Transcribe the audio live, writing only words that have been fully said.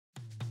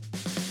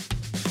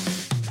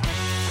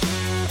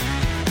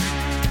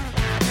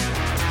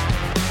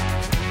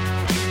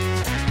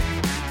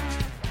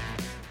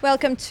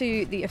Welcome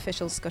to the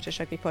official Scottish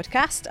Rugby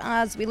Podcast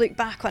as we look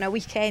back on a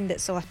weekend that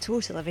saw a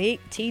total of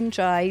 18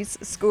 tries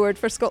scored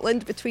for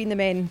Scotland between the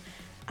men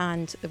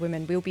and the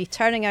women. We'll be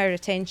turning our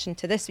attention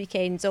to this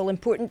weekend's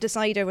all-important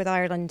decider with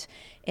Ireland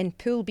in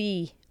Pool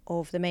B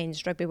of the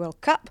Men's Rugby World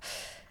Cup,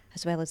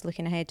 as well as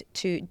looking ahead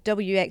to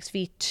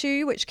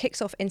WXV2, which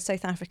kicks off in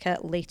South Africa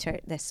later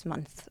this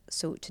month.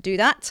 So to do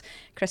that,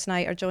 Chris and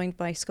I are joined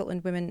by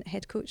Scotland women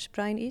head coach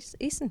Bryan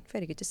Easson.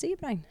 Very good to see you,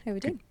 Bryan. How are we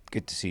doing?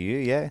 Good to see you,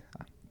 yeah.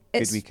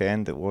 Good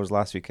weekend it was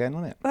last weekend,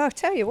 wasn't it? Well, I'll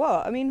tell you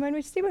what, I mean, when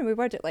we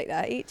word it like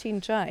that, 18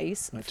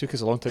 tries. It took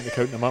us a long time to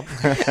count them up.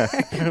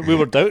 We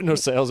were doubting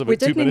ourselves about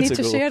 2 minutes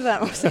ago. We didn't need to share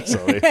that, was it?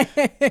 Sorry.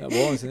 It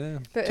was, yeah.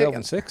 But 12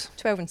 and 6.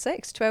 12 and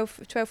 6. 12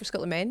 for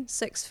Scotland men,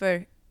 6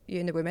 for you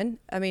and the women.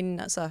 I mean,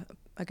 that's a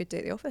good day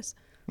at the office.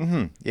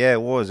 Mm-hmm. Yeah,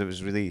 it was. It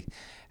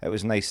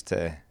was nice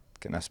to,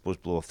 I suppose,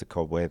 blow off the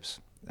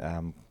cobwebs.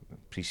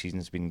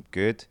 Pre-season's been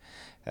good.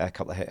 A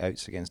couple of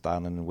hit-outs against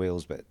Ireland and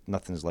Wales, but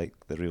nothing's like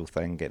the real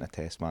thing, getting a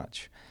test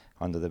match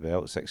under the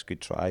belt, 6 good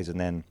tries, and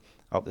then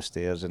up the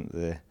stairs into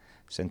the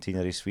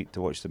centenary suite to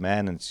watch the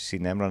men and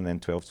seeing them running in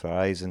 12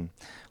 tries and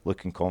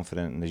looking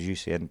confident, and as you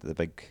say, into the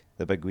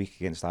big week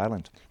against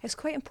Ireland. It's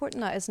quite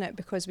important that, isn't it?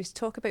 Because we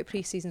talk about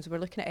pre-seasons, we're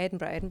looking at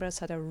Edinburgh. Edinburgh's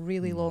had a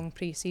really long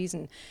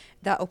pre-season.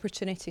 That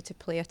opportunity to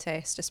play a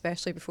test,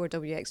 especially before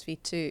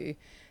WXV2,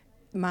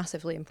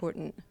 massively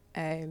important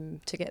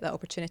to get that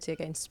opportunity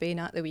against Spain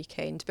at the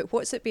weekend. But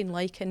what's it been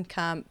like in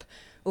camp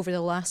over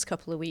the last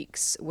couple of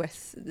weeks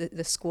with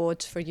the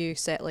squad for you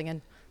settling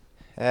in?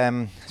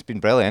 It's been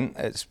brilliant.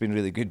 It's been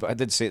really good. But I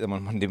did say to them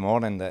on Monday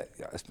morning that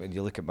when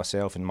you look at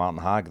myself and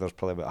Martin Hagg, there's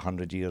probably about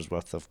 100 years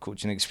worth of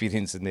coaching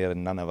experience in there,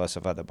 and none of us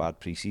have had a bad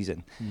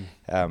pre-season.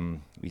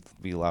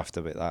 We laughed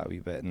about that a wee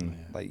bit,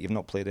 and like, you've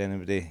not played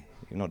anybody,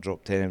 you've not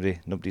dropped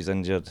anybody, nobody's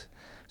injured,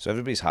 so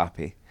everybody's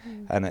happy.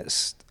 And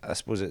I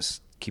suppose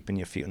it's keeping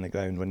your feet on the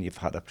ground when you've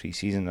had a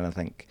pre-season, and I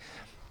think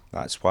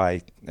that's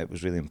why it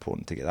was really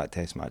important to get that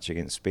test match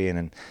against Spain.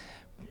 And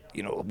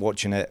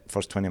watching it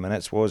first 20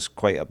 minutes was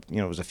quite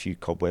there was a few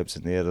cobwebs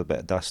in there, a bit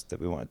of dust that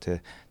we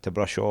wanted to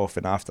brush off,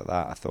 and after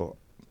that I thought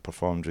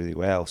performed really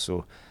well.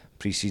 So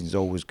pre-season's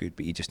always good,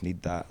 but you just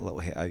need that little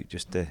hit out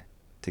just to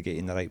get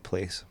in the right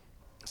place.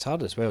 It's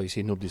hard as well. You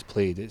say nobody's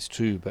played, it's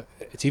true, but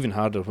it's even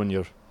harder when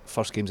your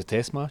first game's a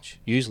test match.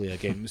 Usually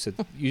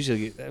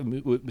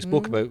we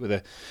spoke about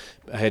with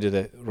ahead of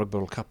the Rugby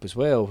World Cup as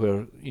well,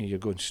 where you're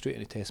going straight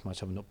into a test match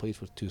having not played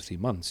for 2 or 3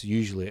 months.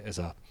 Usually it is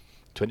a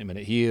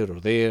 20-minute here or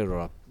there,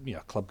 or a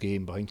club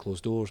game behind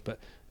closed doors, but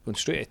going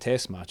straight to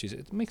test matches,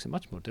 it makes it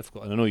much more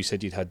difficult. And I know you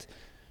said you'd had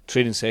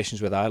training sessions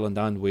with Ireland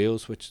and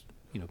Wales, which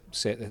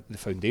set the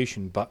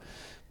foundation, but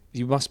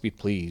you must be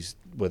pleased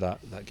with that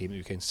game at the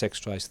weekend. 6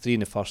 tries, 3 in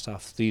the first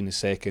half, 3 in the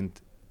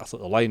second. I thought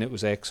the line-out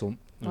was excellent.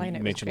 You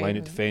mentioned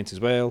line-out defence as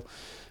well.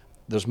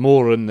 There's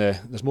more in the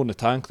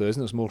tank, though,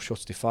 isn't there? There's more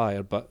shots to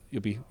fire, but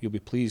you'll be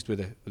pleased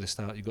with the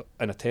start you got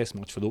in a test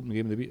match for the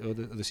opening game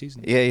of the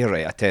season. Yeah, you're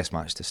right. A test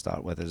match to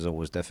start with is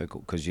always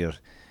difficult because you're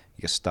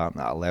starting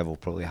at a level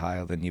probably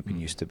higher than you've been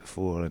used to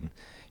before. And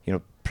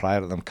prior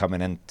to them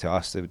coming in to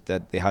us,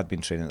 they had been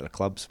training at their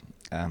clubs,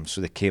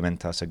 so they came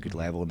into us a good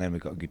level, and then we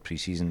got a good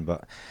pre-season.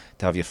 But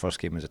to have your first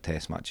game as a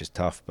test match is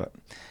tough. But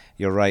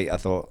you're right. I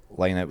thought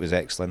line-out was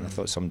excellent. I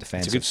thought some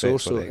defensive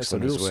sets were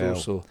excellent as well.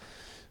 It's a real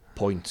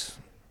point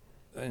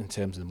in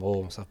terms of the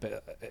maul and stuff,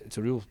 but it's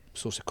a real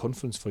source of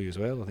confidence for you as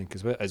well, I think,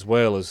 as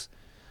well as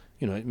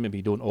maybe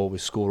you don't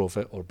always score off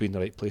it or be in the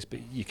right place, but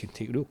you can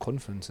take real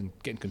confidence in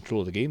getting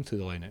control of the game through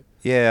the line-out.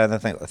 Yeah, and I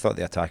thought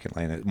the attacking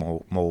line-out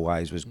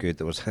maul-wise was good.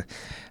 There was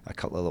a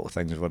couple of little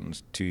things I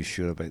wasn't too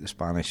sure about, the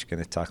Spanish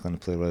kind of tackling the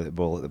player with the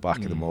ball at the back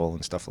of the maul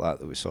and stuff like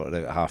that we sorted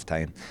out at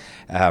half-time.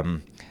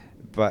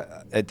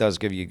 But it does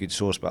give you a good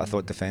source, but I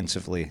thought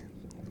defensively,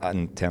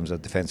 in terms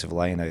of defensive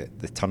line out,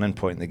 the turning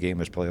point in the game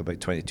was probably about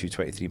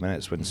 22-23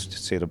 minutes when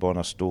Sarah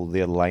Bonner stole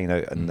their line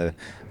out in the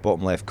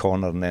bottom left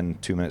corner, and then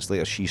 2 minutes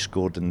later she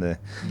scored in the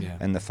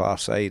far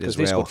side as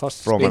well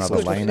from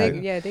another line out.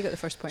 Yeah, they got the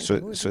first point.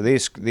 So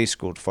they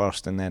scored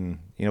first, and then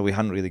we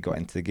hadn't really got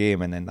into the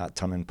game, and then that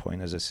turning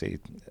point, as I say,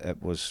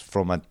 it was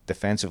from a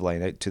defensive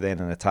line out to then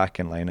an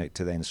attacking line out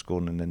to then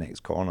scoring in the next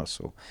corner.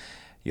 So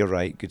you're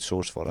right, good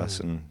source for us,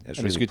 and it's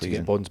really good pleasing to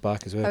get Bonds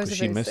back as well, because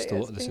she missed a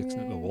lot of the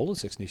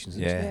Six Nations.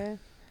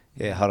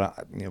 Yeah, her,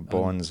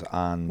 Bonds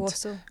and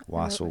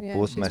Wassell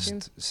both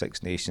missed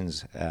Six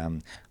Nations.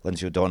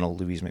 Lindsay O'Donnell,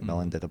 Louise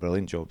McMillan did a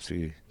brilliant job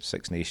through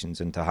Six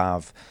Nations, and to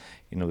have,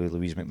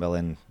 Louise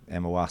McMillan,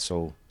 Emma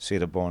Wassell,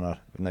 Sarah Bonner,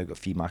 we've now got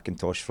Fee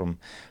McIntosh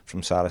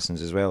from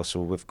Saracens as well.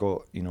 So we've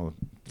got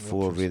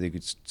 4 really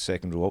good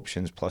second row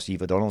options, plus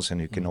Eva Donaldson,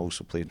 who can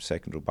also play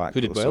second row back.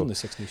 Who did well in the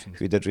Six Nations.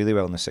 Who did really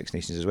well in the Six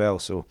Nations as well.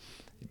 So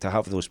to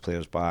have those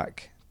players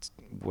back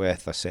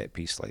with a set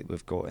piece like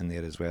we've got in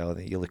there as well.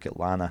 You look at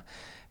Lana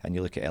and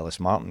you look at Ellis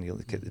Martin, you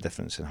look at the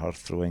difference in her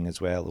throwing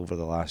as well over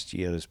the last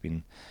year has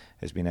been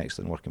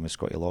excellent, working with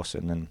Scotty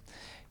Lawson, and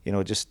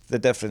just the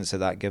difference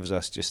that gives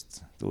us,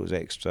 just those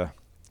extra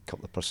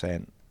couple of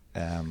percent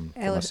from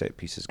a set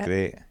piece is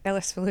great.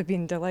 Ellis will have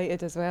been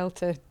delighted as well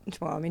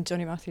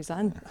Johnny Matthews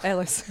and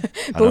Ellis,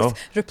 I both know.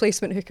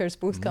 replacement hookers,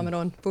 both coming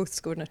on, both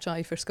scoring a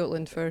try for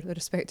Scotland for the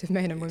respective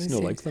men and women's It's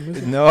not teams. like them,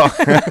 is it? No.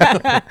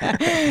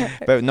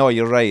 But no,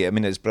 you're right. I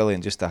mean, it's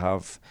brilliant just to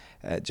have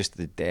just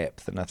the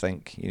depth. And I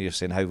think you're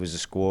saying, how was the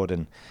squad?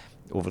 And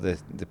over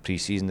the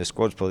pre-season, the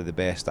squad's probably the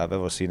best I've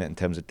ever seen it in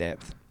terms of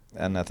depth.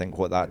 And I think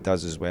what that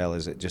does as well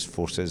is it just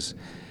forces,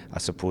 I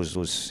suppose,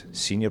 those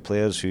senior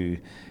players who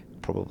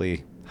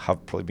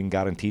have been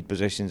guaranteed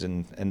positions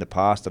in the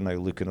past are now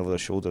looking over their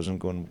shoulders and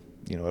going,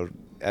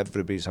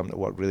 everybody's having to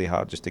work really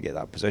hard just to get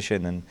that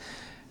position, and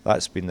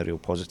that's been the real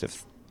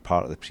positive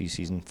part of the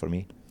pre-season for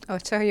me. I'll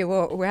tell you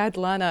what, we had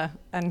Lana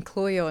and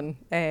Chloe on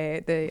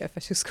the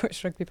official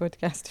Scottish Rugby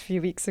Podcast a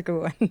few weeks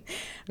ago, and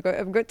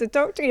I've got to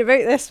talk to you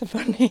about this,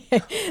 Bernie.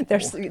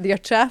 There's your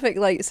traffic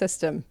light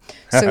system.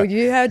 So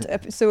you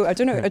had, so I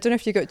don't know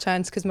if you got a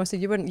chance, because Mossy,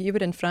 you were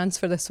in France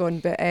for this one,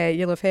 but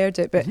you'll have heard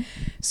it. But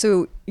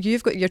so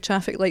you've got your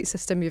traffic light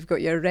system. You've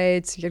got your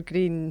red, your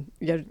green,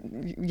 your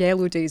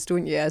yellow days,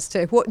 don't you? As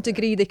to what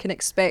degree they can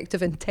expect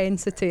of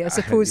intensity, I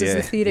suppose, is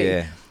the theory.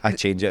 Yeah, I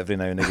change it every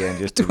now and again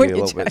just to be a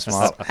little bit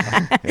smart.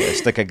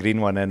 Stick a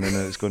green one in and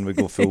it's going to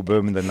go full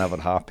boom and they're never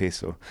happy.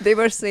 So they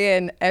were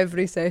saying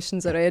every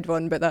session's a red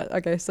one, but I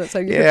guess that's how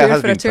you prepare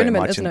for a tournament, isn't it? Yeah, it has been pretty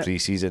much in it?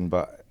 Pre-season,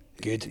 but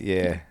good.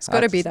 Yeah, it's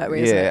got to be that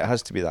way. Isn't it? It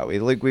has to be that way.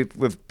 Like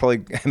we've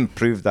probably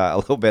improved that a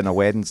little bit on a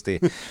Wednesday.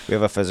 We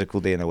have a physical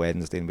day on a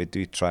Wednesday, and we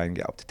do try and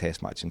get up to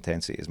test match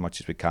intensity as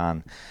much as we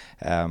can.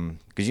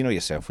 Because you know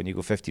yourself, when you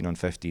go 15 on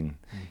 15,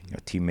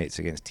 teammates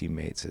against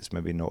teammates, it's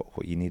maybe not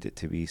what you need it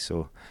to be.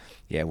 So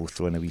yeah, we'll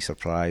throw in a wee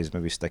surprise.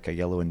 Maybe stick a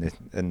yellow in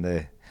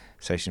the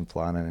session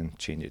planning and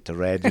change it to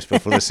red just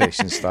before the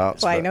session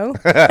starts. Well, I know.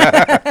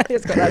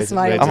 He's got that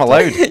smile. I'm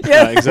allowed.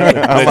 Yeah,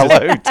 exactly. I'm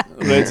allowed.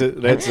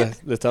 Red's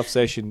the tough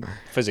session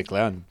physically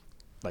and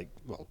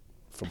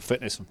from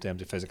fitness in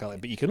terms of physicality.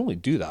 But you can only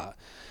do that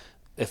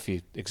if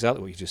you,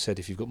 exactly what you just said,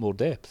 if you've got more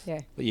depth.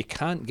 Yeah. But you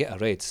can't get a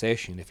red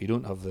session if you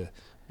don't have the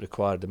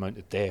required amount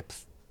of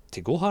depth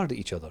to go hard at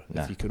each other.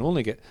 Nah. If you can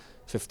only get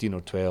 15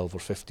 or 12 or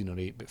 15 or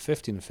 8, but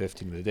 15 and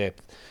 15 with the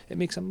depth, it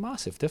makes a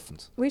massive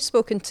difference. We've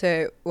spoken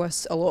to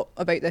us a lot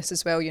about this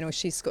as well.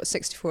 She's got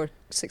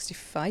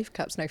 65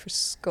 caps now for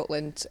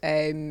Scotland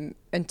in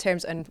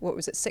terms, and what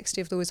was it, 60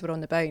 of those were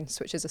on the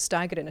bounce, which is a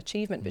staggering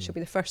achievement, but she'll be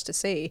the first to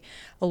say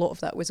a lot of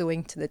that was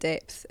owing to the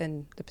depth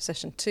in the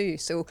position too.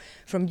 So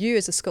from you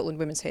as the Scotland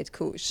women's head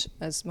coach,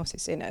 as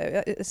Mossy's saying,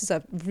 this is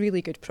a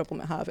really good problem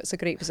to have. It's a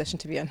great position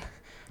to be in.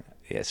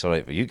 Yeah, it's all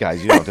right for you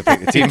guys. You don't have to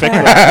pick the team.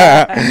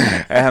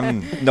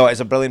 No,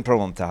 it's a brilliant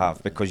problem to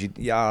have because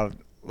you are,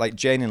 like,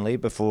 genuinely,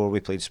 before we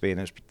played Spain,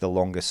 it's the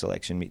longest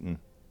selection meeting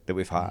that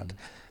we've had.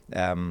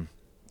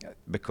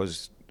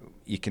 Because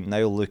you can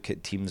now look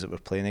at teams that we're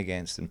playing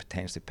against and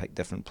potentially pick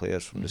different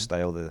players from the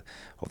style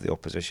of the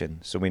opposition.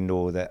 So we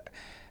know that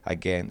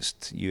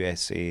against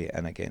USA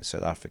and against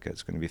South Africa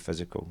it's going to be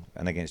physical,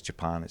 and against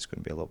Japan it's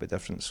going to be a little bit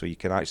different. So you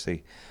can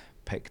actually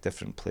pick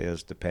different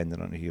players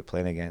depending on who you're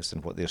playing against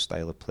and what their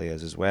style of play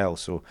is as well.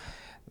 So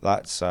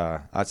that's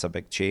a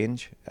big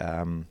change,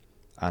 and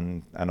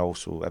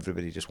also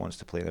everybody just wants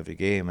to play in every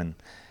game, and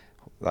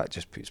that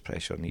just puts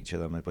pressure on each of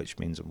them, which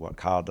means we work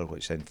harder,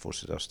 which then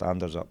forces our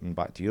standards up. And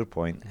back to your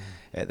point,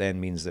 it then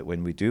means that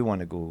when we do want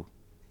to go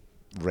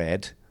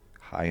red,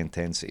 high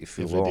intensity,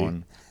 full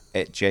on,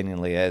 it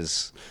genuinely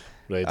is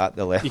right at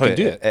the level. You can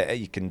do it.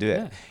 You can do it.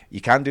 Yeah.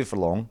 You can do it for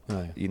long.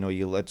 Aye.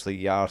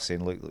 You are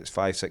saying, look, it's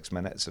 5-6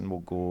 minutes, and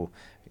we'll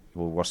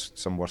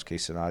worst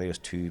case scenarios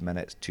 2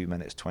 minutes,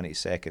 20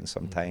 seconds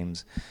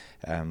sometimes,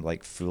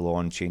 like full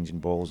on changing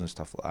balls and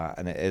stuff like that.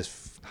 And it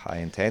is high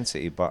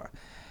intensity, but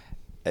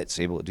it's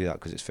able to do that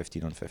because it's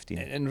 15 on 15.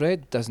 And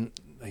red doesn't.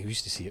 I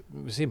used to see it.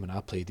 It was the same when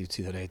I played. You'd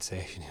see the red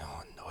session.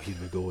 Oh no, here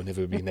we go, and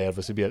everybody would be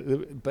nervous.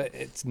 But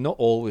it's not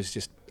always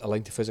just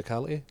aligned to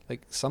physicality.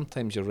 Like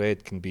sometimes your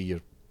red can be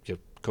your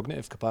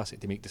cognitive capacity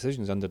to make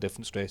decisions under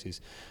different stresses.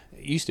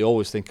 You used to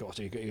always think,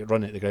 so you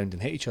run at the ground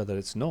and hit each other.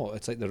 It's not.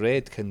 It's like the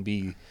red can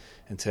be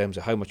in terms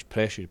of how much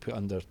pressure you put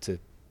under to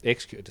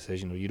execute a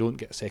decision, or you don't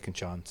get a second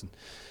chance, and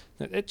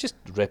it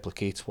just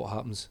replicates what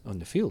happens on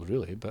the field,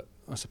 really. But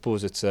I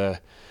suppose it's.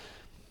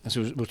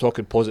 So we're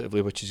talking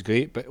positively, which is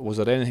great, but was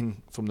there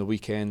anything from the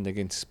weekend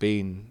against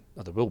Spain,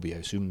 or there will be, I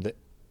assume, that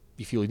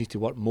you feel you need to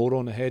work more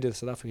on ahead of the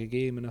South Africa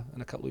game in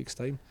a couple of weeks'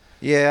 time?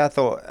 Yeah, I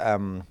thought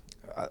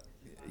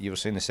you were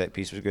saying the set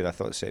piece was good. I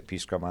thought the set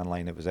piece scrum and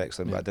line, it was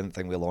excellent, but I didn't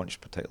think we launched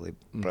particularly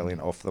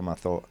brilliant off them. I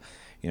thought,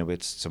 we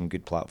had some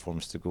good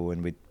platforms to go,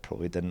 and we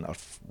probably didn't. Our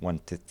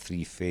 1 to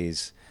 3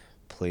 phase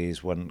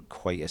plays weren't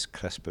quite as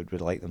crisp as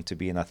we'd like them to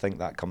be, and I think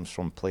that comes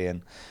from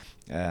playing.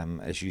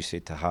 As you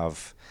said, to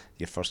have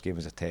your first game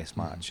as a test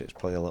match, it's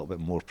probably a little bit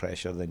more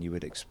pressure than you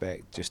would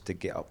expect just to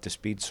get up to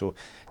speed. So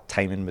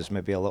timing was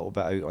maybe a little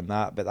bit out on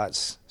that, but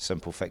that's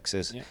simple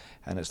fixes,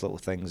 and it's little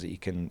things that you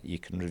can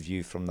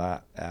review from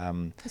that.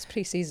 It's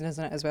pre-season,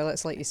 isn't it? As well,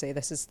 it's like you say,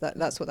 that's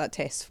what that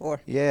test's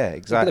for. Yeah,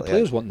 exactly. But the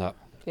players want that.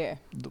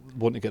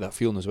 want to get that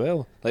feeling as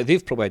well. Like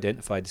they've probably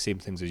identified the same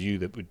things as you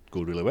that would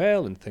go really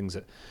well and things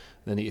that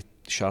they need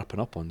to sharpen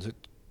up on. So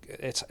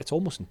it's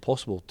almost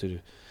impossible to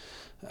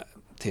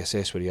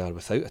assess where you are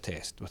without a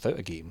test, without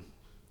a game.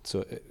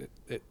 So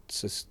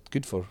it's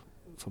good for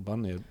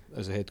Burnley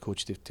as a head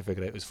coach to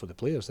figure out is for the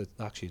players that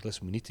actually,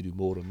 listen, we need to do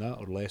more on that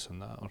or less on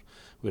that, or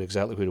we're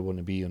exactly where we want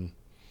to be on,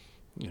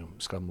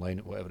 scrum line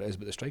or whatever it is,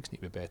 but the strikes need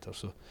to be better.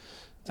 So,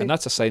 and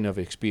that's a sign of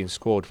an experienced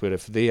squad where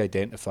if they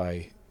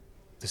identify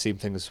the same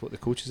thing as what the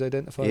coaches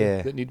identify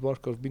that need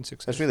work or have been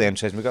successful. It's really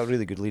interesting. We've got a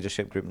really good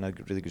leadership group and a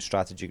really good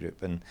strategy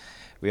group, and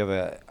we have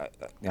a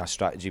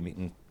strategy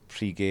meeting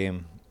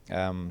pre-game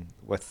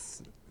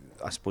with,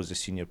 I suppose, the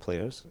senior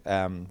players,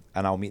 and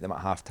I'll meet them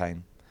at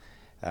half-time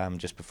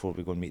just before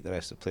we go and meet the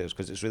rest of the players,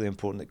 because it's really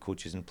important that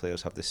coaches and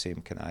players have the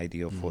same kind of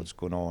idea of what's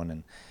going on,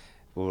 and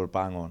we were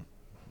bang on.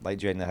 Like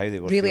generally how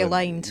they were really feeling,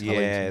 aligned.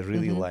 Yeah,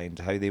 really aligned.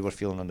 How they were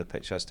feeling on the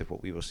pitch as to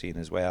what we were seeing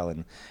as well,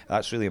 and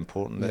that's really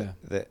important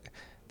that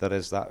there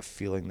is that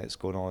feeling that's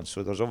going on.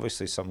 So there's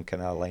obviously some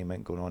kind of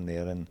alignment going on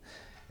there, and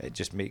it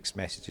just makes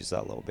messages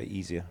that little bit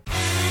easier.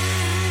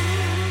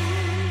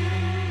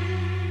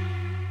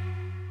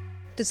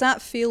 Does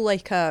that feel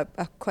like a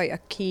quite a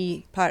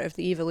key part of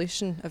the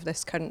evolution of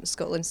this current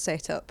Scotland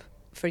setup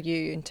for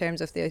you in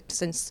terms of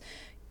since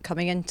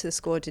coming into the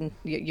squad and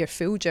your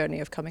full journey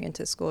of coming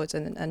into the squad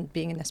and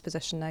being in this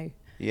position now?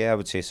 Yeah, I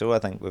would say so. I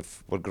think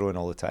we're growing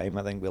all the time.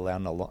 I think we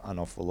learn an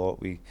awful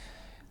lot.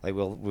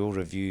 We'll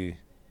review.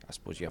 I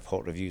suppose you have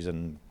hot reviews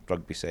and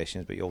rugby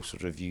sessions, but you also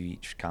review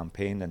each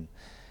campaign,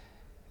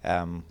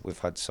 and we've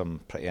had some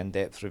pretty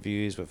in-depth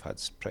reviews. We've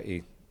had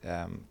pretty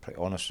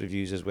honest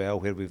reviews as well,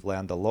 where we've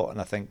learned a lot. And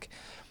I think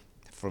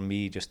for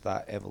me, just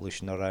that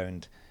evolution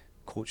around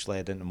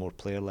coach-led into more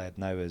player-led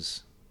now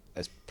is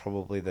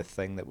probably the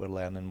thing that we're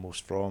learning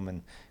most from,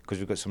 and because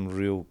we've got some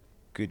real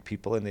good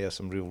people in there,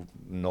 some real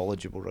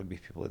knowledgeable rugby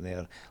people in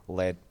there,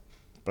 led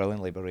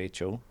brilliantly by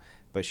Rachel,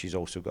 but she's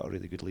also got a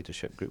really good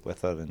leadership group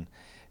with her. And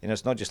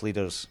it's not just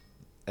leaders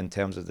in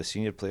terms of the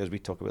senior players. We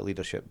talk about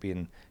leadership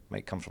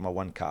might come from a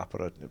one cap,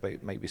 or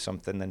it might be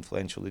something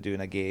influential they do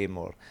in a game,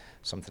 or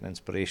something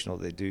inspirational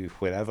they do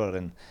wherever.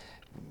 And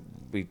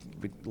we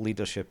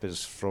leadership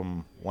is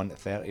from 1 to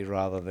 30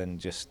 rather than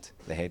just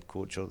the head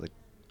coach or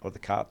the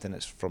captain.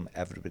 It's from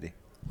everybody.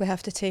 We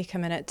have to take a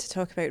minute to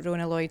talk about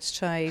Rona Lloyd's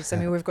tries. I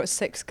mean, we've got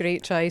 6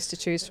 great tries to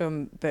choose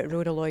from, but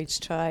Rona Lloyd's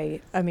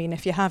try, I mean,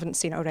 if you haven't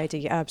seen it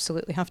already, you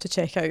absolutely have to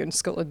check out on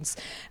Scotland's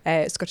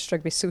Scottish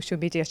Rugby social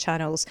media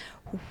channels.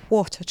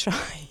 What a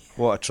try.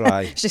 What a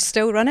try. She's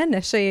still running.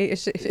 Is she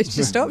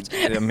stopped?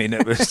 I mean,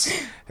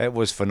 it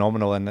was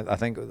phenomenal, and I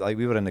think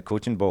we were in the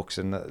coaching box,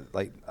 and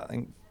I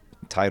think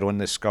Tyrone,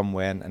 the scrum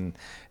went and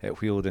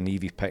it wheeled, and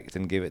Evie picked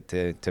and gave it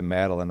to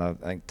Merrill, and I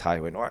think Ty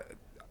went, "What?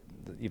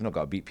 You've not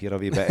got a beep here,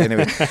 have you?" But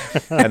anyway,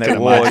 and it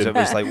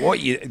was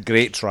like,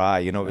 great try,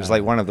 it was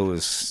like one of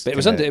those. But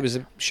it was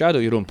a shadow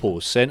your own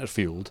post, centre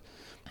field.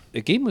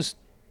 The game was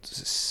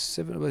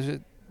 7. Was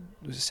it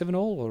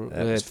 7-all or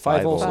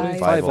 5-all? Sorry,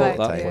 5-all at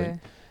that point.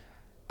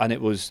 And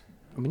it was,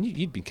 I mean,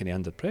 you'd been kind of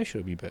under pressure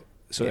a wee bit.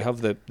 So to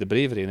have the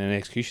bravery and an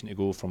execution to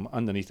go from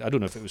underneath, I don't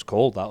know if it was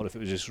called that or if it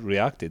was just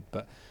reacted,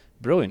 but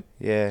brilliant.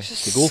 Yeah,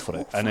 to go for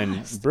it, and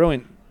then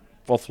brilliant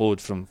offload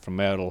from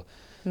Merrill.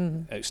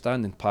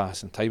 Outstanding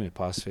pass and timely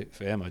pass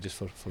for Emma, just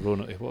for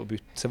Rona. What would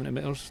be 70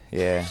 metres?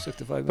 Yeah,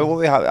 65. But what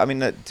we have, I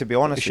mean, to be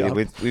honest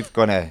with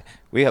you,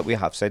 we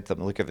have said to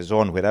them, look, if it's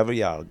on, wherever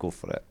you are, go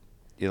for it.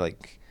 You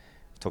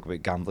talk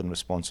about gambling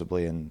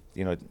responsibly, and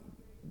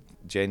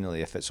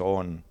genuinely, if it's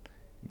on,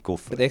 go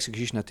for it. But the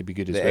execution had to be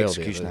good as well. The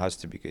execution has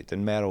to be good.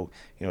 And Merrill,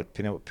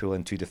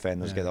 pulling 2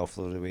 defenders, get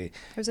offloaded away.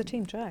 It was a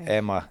team try.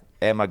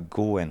 Emma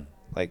going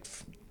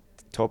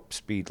top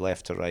speed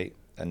left to right,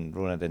 and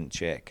Rona didn't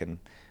check. And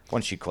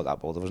once she caught that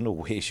ball, there was no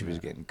way she was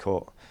getting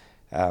caught.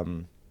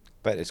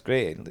 But it's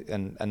great,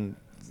 and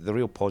the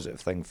real positive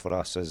thing for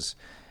us is,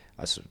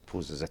 I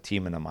suppose, as a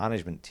team and a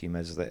management team,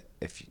 is that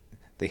if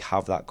they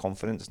have that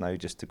confidence now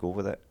just to go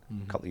with it.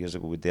 A couple of years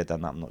ago would they have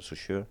done that? I'm not so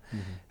sure.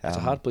 It's a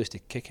hard place to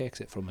kick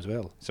exit from as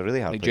well. It's a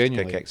really hard place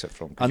to kick exit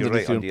from. Under you're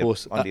right under your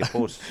post.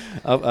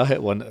 I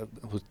hit one.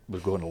 We're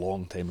going a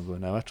long time ago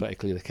now. I tried to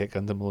clear the kick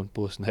under my own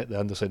post and hit the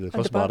underside of the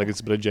crossbar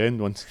against Bridge End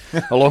once.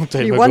 A long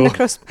time ago. You won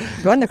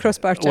the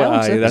crossbar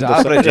challenge.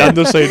 The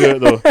underside of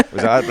it though.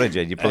 Was it at Bridge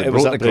End? You probably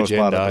broke the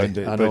crossbar at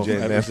Bridge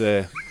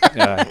End.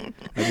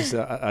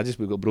 I just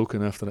got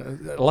broken after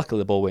it. Luckily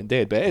the ball went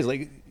dead, but it is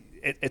like.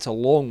 It's a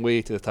long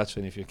way to the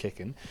touchline if you're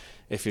kicking.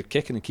 If you're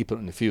kicking and keep it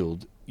in the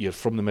field, you're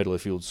from the middle of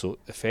the field, so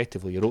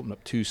effectively you're opening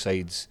up 2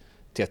 sides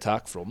to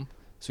attack from.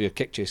 So your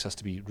kick chase has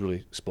to be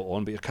really spot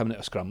on, but you're coming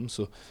at a scrum,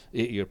 so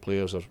 8 of your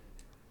players are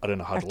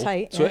in a huddle.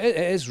 Tight, so it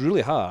is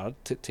really hard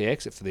to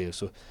exit for there.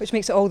 So which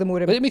makes it all the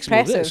more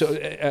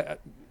impressive.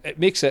 It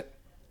makes it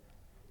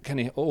kind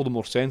of all the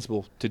more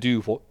sensible to do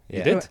what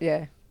you did.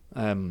 Yeah.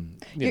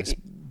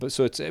 But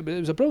so it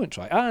was a brilliant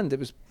try, and it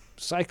was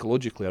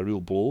psychologically a real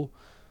blow.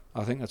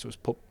 I think that's what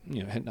was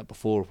hinting at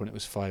before when it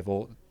was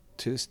 5-all.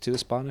 to the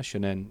Spanish,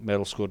 and then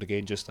Merrill scored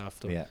again just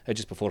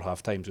before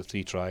half time with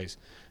 3 tries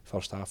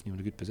first half, and you were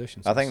in a good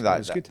position. So I think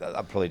was good. That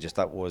probably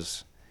that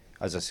was,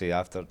 as I say,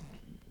 after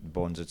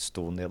Bonds had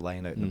stolen their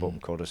line out in the bottom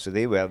corner, so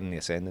they were in the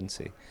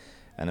ascendancy,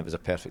 and it was a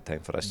perfect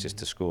time for us just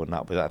to score, and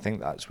I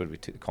think that's where we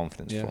took the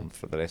confidence from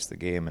for the rest of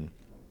the game. And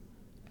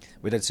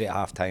we did say at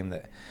half time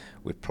that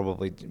we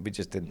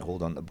just didn't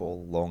hold on to the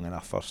ball long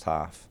enough first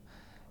half.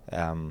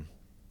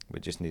 We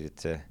just needed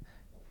to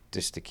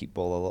keep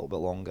ball a little bit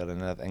longer,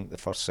 and I think the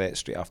first set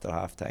straight after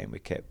half time we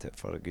kept it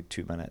for a good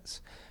 2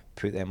 minutes,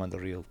 put them under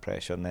real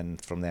pressure, and then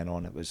from then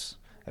on it was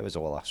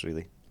all us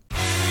really.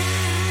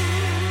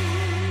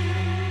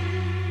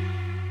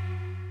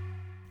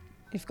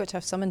 You've got to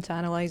have something to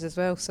analyse as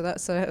well, so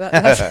that's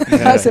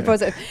a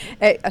positive.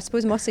 I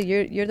suppose, Mossy,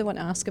 you're the one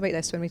to ask about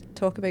this when we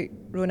talk about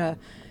Rona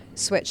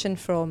switching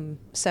from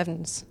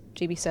sevens,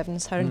 GB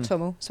sevens, her and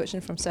Tomo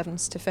switching from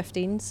sevens to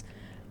 15s.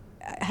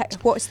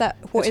 What is that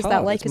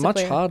like? It's as much a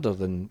player? harder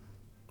than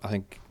I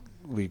think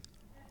we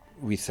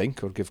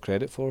think or give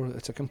credit for.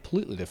 It's a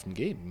completely different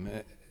game.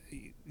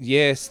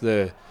 Yes,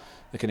 the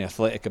kind of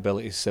athletic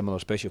ability is similar,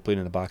 especially if playing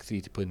in the back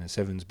three to playing in the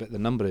sevens, but the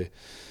number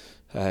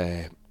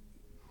of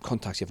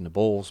contacts you have in the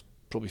balls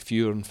probably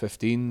fewer in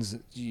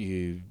 15s.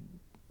 You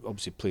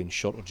obviously playing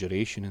shorter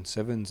duration in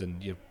sevens,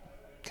 and you're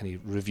kind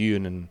of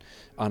reviewing and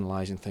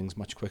analysing things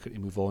much quicker to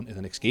move on to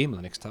the next game or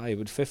the next tie.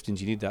 With 15s,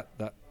 you need that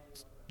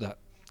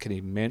kind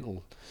of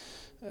mental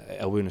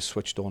awareness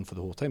switched on for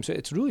the whole time. So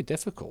it's really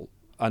difficult,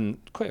 and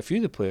quite a few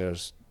of the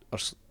players are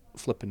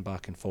flipping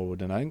back and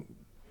forward, and I think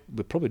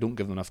we probably don't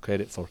give them enough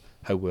credit for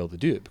how well they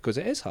do it, because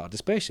it is hard,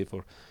 especially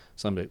for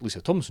somebody like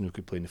Lisa Thompson, who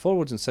could play in the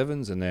forwards and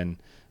sevens, and then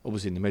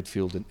obviously in the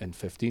midfield in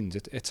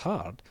 15s. It's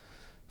hard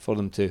for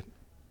them to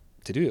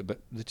do it, but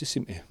they just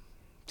seem to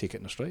take it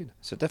in their stride.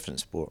 It's a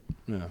different sport.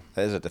 Yeah,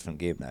 it is a different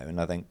game now,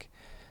 and I think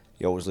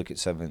you always look at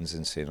sevens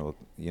and say,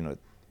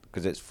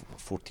 because it's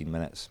 14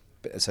 minutes,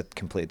 but it's a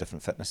completely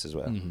different fitness as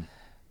well. Mm-hmm.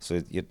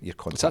 So your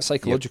contact, it's that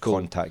psychological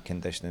contact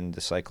conditioning,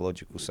 the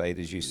psychological side,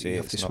 as you say. You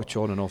have to switch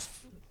on and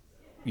off.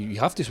 You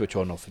have to switch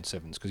on and off in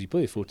sevens, because you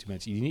play 40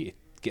 minutes. You need to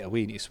get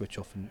away, you need to switch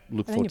off and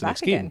look forward to the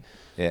next game.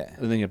 Yeah.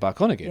 And then you're back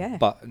on again. Yeah.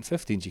 But in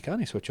 15s, you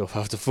can't switch off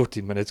after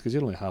 14 minutes because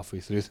you're only halfway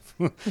through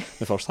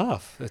the first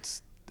half.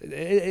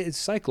 It's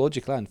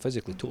psychologically and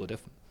physically totally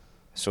different.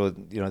 So,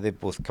 they've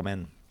both come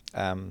in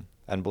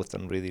and both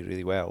done really,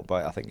 really well.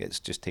 But I think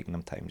it's just taking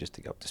them time just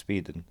to get up to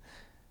speed.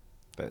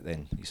 But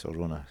then you saw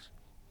Rona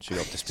shoot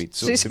up to speed.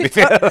 So to be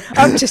fair,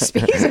 up to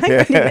speed.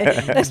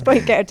 At this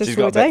point, get her to she's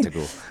slow got a down. bit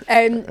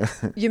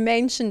to go. You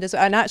mentioned as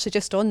well, and actually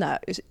just on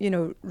that,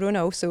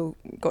 Rona also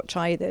got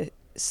I'm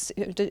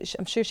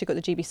sure she got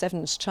the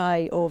GB7's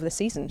try of the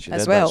season she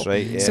as did, well. That's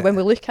right, yeah. So when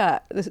we look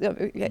at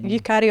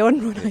you carry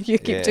on, Rona. You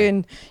keep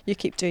doing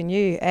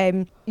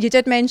you. You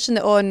did mention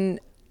that on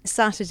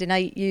Saturday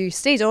night you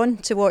stayed on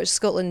to watch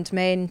Scotland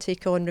men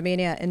take on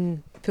Romania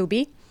in Pool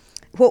B.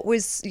 What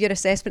was your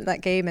assessment of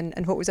that game,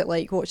 and what was it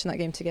like watching that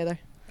game together?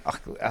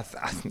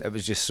 It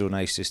was just so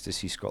nice just to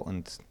see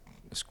Scotland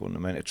scoring the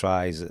amount of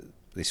tries that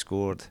they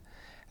scored.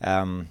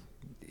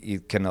 You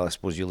kind of, I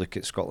suppose, you look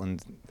at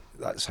Scotland.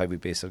 That's how we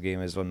base our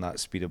game, is on that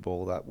speed of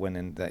ball, that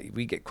winning. That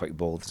we get quick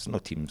ball. There's no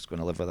team that's going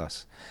to live with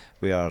us.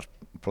 We are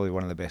probably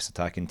one of the best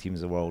attacking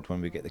teams in the world when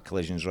we get the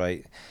collisions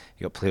right.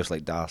 You got players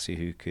like Darcy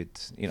who could,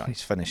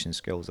 his finishing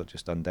skills are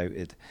just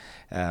undoubted.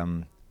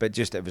 But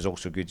it was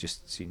also good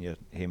just seeing your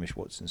Hamish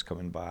Watson's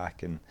coming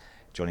back and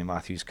Johnny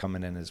Matthews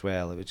coming in as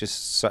well. It was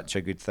just such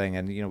a good thing.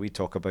 And we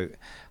talk about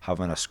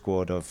having a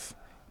squad of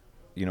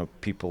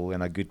people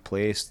in a good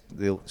place.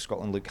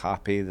 Scotland look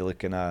happy. They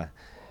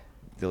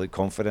look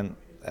confident.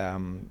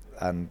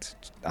 And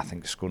I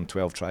think scoring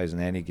 12 tries in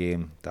any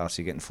game,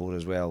 Darcy getting 4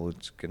 as well,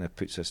 which kind of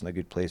puts us in a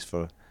good place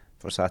for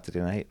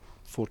Saturday night.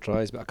 4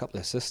 tries, but a couple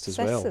of assists as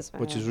well,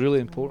 which is really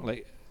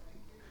important.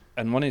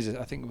 And one is,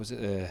 I think, was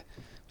it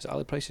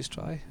Ali Price's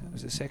try?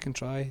 Was it the second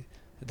try?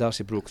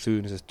 Darcy broke through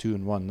and is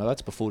 2-1. Now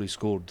that's before he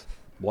scored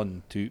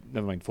 1, 2,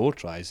 never mind 4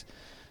 tries.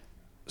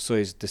 So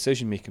his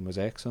decision making was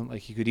excellent.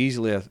 He could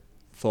easily have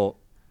thought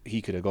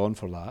he could have gone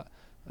for that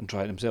and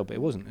tried it himself, but it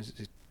wasn't.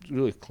 It's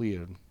really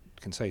clear and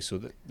concise. So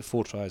the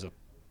 4 tries are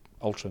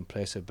ultra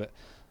impressive, but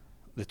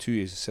the 2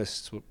 his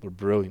assists were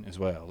brilliant as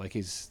well.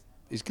 he's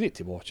great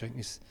to watch. I think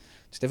just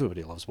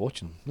everybody loves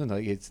watching him.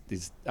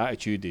 His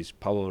attitude, his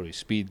power, his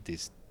speed,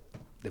 his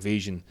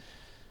evasion.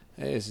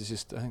 It's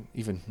just, I think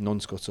even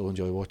non-Scots will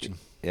enjoy watching.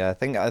 Yeah, I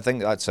think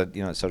that's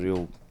it's a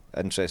real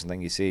interesting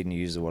thing you say, and you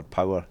use the word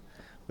power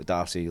with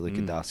Darcy. You look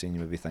at Darcy and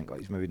you maybe think,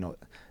 he's maybe not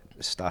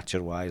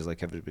stature-wise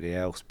like everybody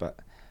else, but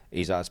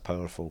he's as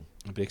powerful.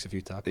 He breaks a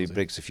few tackles. He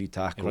breaks a few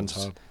tackles.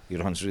 He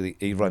runs hard.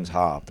 He runs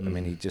hard. I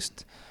mean, he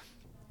just,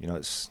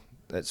 it's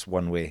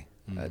one way.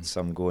 It's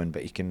some going,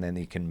 but he can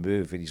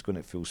move. And he's going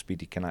at full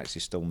speed. He can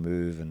actually still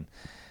move, and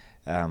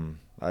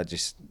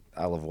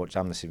I love watching.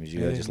 I'm the same as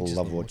you. I just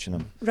love watching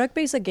them.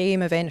 Rugby's a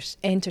game of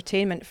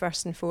entertainment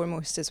first and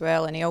foremost as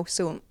well, and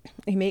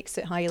he makes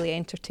it highly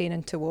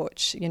entertaining to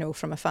watch. You know,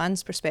 from a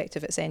fan's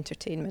perspective, it's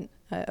entertainment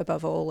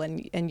above all,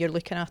 and you're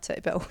looking at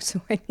it. But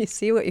also when you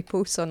see what he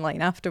posts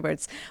online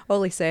afterwards,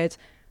 all he said,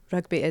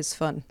 "Rugby is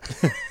fun."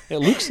 It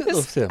looks it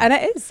though, to him. And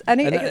it is,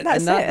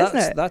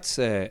 that's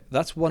it.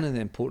 That's one of the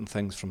important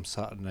things from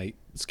Saturday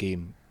night's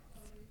game,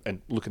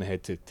 and looking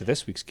ahead to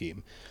this week's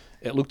game.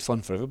 It looked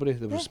fun for everybody.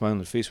 There was a smile on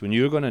their face when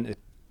you were going into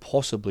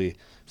possibly,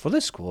 for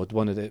this squad,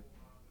 one of the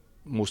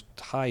most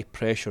high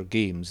pressure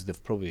games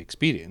they've probably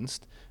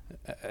experienced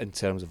in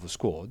terms of a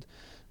squad,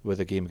 with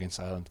a game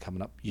against Ireland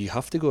coming up. You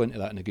have to go into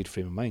that in a good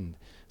frame of mind.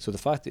 So the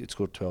fact that it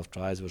scored 12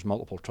 tries, there was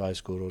multiple try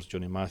scorers,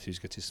 Johnny Matthews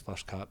gets his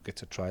first cap,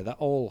 gets a try, that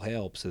all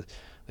helps.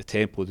 The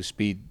tempo, the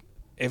speed,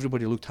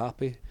 everybody looked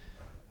happy,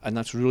 and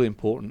that's really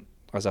important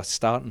as a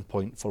starting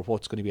point for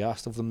what's going to be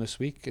asked of them this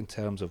week in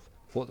terms of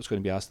what's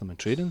going to be asked them in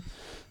training,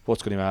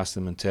 what's going to be asked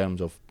them in terms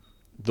of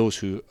those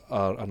who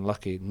are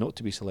unlucky not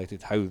to be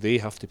selected, how they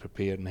have to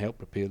prepare and help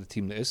prepare the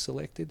team that is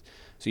selected.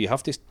 So you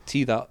have to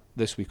tee that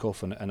this week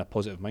off in a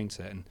positive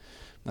mindset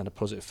and a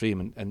positive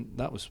frame, and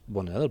that was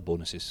one of the other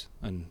bonuses,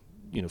 and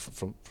you know,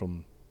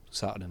 from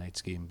Saturday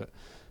night's game. But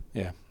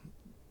yeah,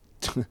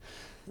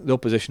 the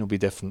opposition will be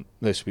different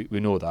this week, we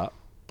know that,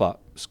 but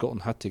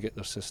Scotland had to get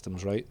their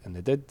systems right, and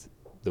they did.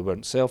 They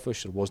weren't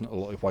selfish, there wasn't a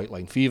lot of white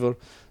line fever.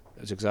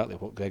 It's exactly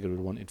what Gregor would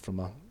wanted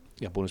from a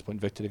bonus point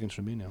victory against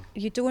Romania.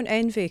 You don't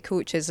envy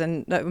coaches,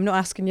 and I'm not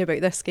asking you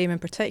about this game in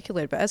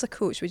particular, but as a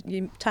coach,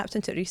 you tapped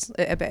into it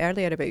a bit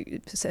earlier about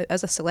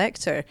as a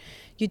selector,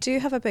 you do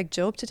have a big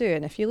job to do.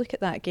 And if you look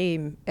at that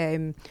game,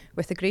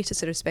 with the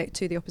greatest respect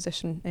to the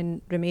opposition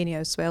in Romania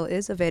as well, it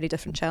is a very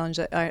different challenge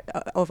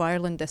of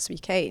Ireland this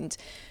weekend.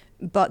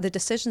 But the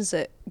decisions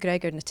that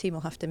Gregor and the team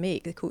will have to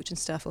make, the coaching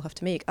staff will have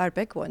to make, are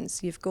big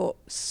ones. You've got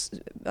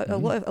a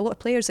lot of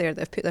players there that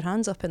have put their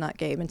hands up in that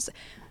game. And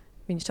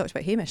when you talked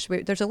about Hamish,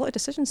 there's a lot of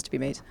decisions to be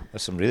made.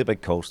 There's some really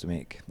big calls to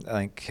make. I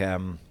think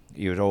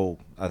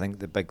I think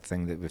the big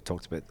thing that we've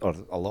talked about, or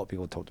a lot of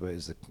people have talked about,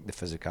 is the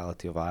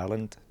physicality of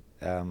Ireland.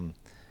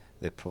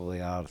 They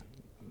probably are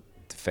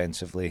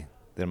defensively.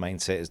 Their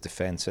mindset is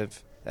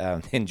defensive.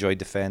 They enjoy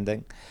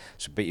defending,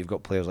 but you've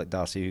got players like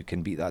Darcy who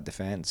can beat that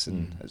defence,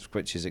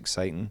 which is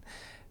exciting.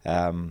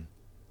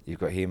 You've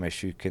got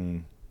Hamish who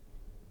can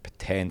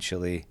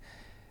potentially,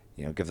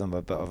 give them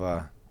a bit of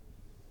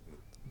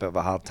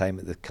a hard time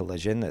at the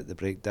collision, at the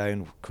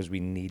breakdown, because we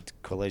need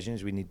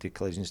collisions. We need the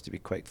collisions to be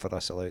quick for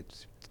us allowed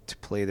to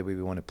play the way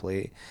we want to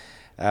play.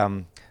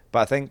 But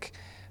I think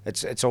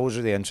it's always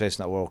really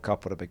interesting at a World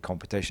Cup or a big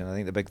competition. I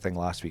think the big thing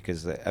last week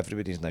is that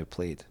everybody's now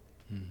played.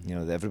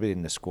 That everybody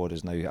in the squad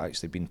has now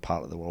actually been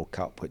part of the World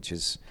Cup, which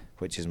is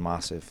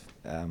massive.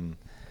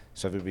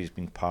 So everybody's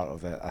been part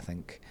of it. I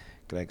think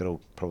Gregor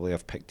will probably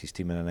have picked his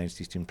team and announced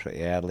his team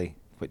pretty early,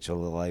 which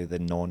will allow the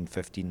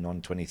non-15,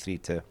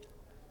 non-23 to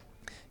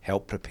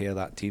help prepare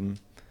that team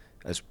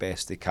as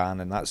best they can,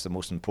 and that's the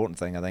most important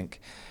thing. I think,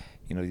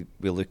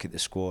 we'll look at the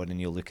squad and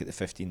you'll look at the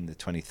 15, the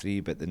 23,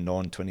 but the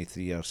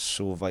non-23 are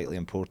so vitally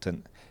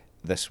important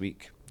this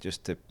week,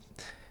 just to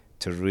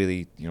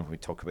really, we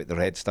talk about the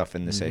red stuff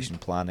in the session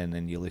planning,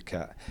 and you look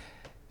at,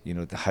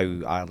 how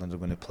Ireland are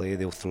going to play.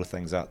 They'll throw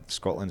things at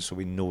Scotland, so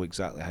we know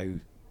exactly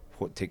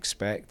what to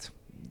expect.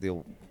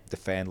 They'll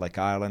defend like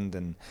Ireland,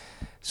 and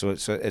so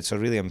it's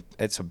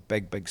a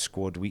big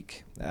squad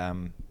week.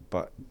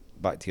 But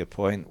back to your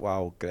point,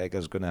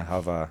 Gregor's going to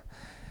have a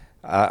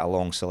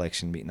long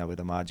selection meeting, I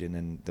would imagine,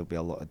 and there'll be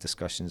a lot of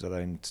discussions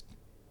around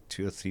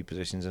 2 or 3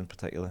 positions in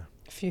particular.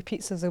 A few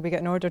pizzas will be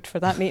getting ordered for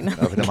that meeting.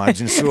 I would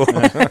imagine so.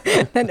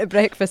 Then to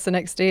breakfast the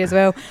next day as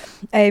well.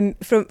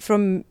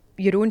 From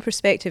your own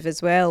perspective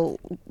as well,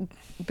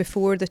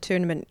 before the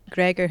tournament,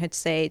 Gregor had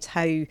said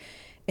how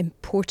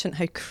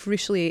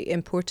crucially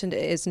important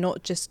it is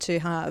not just to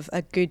have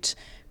a good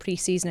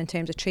pre-season in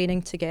terms of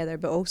training together,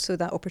 but also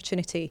that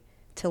opportunity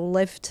to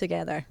live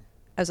together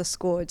as a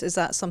squad. Is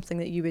that something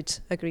that you would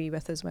agree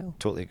with as well?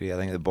 Totally agree. I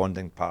think the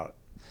bonding part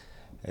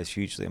is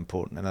hugely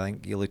important, and I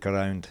think you look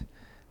around,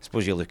 I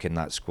suppose you look in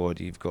that squad,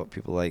 you've got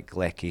people like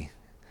Lecky,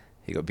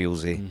 you've got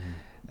Bealsey,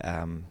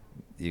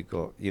 you've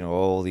got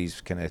all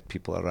these kind of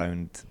people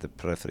around the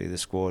periphery of the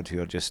squad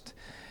who are just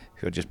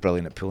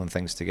brilliant at pulling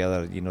things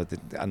together.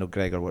 I know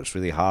Gregor works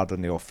really hard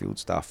on the off-field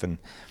stuff, and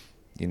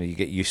you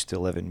get used to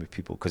living with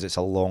people because it's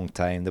a long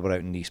time. They were out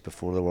in Nice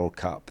before the World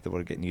Cup. They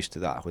were getting used to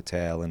that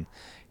hotel, and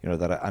I know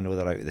they're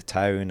out of the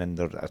town, and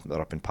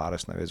they're up in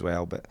Paris now as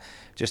well. But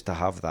just to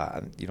have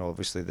that, and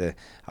obviously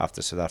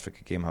after South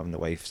Africa game, having the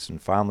wives and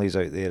families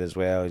out there as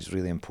well is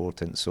really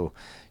important. So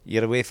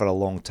you're away for a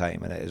long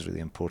time, and it is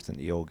really important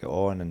that you all get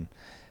on. And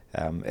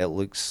it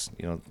looks,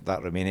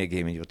 that Romania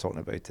game, and you were talking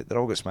about it, they've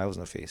all got smiles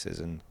on their faces,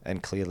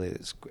 and clearly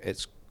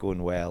it's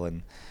going well.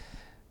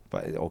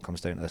 But it all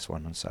comes down to this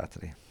one on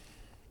Saturday.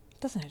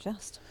 Doesn't it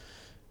just?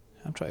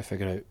 I'm trying to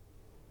figure out.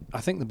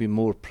 I think there'd be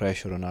more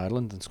pressure on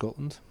Ireland than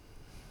Scotland.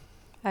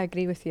 I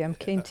agree with you. I'm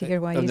keen to hear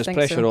why and you there's think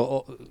pressure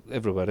so.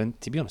 everywhere, and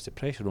to be honest, the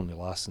pressure only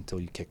lasts until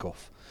you kick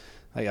off.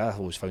 I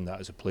always found that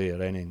as a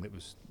player, anything that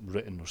was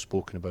written or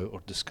spoken about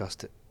or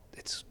discussed,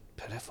 it's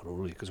peripheral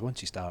really, because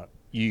once you start,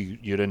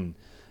 you're in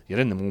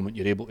the moment.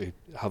 You're able to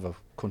have a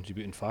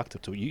contributing factor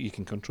to it. You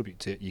can contribute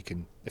to it. You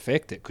can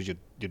affect it because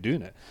you're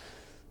doing it.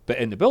 But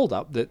in the build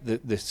up,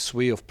 the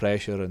sway of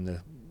pressure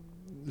and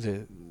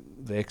the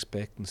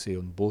expectancy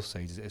on both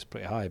sides is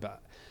pretty high.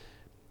 But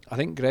I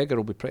think Gregor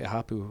will be pretty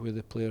happy with where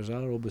the players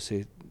are.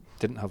 Obviously,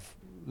 didn't have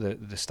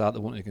the start they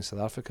wanted against South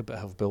Africa, but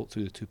have built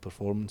through the two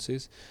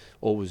performances.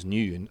 Always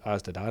knew, and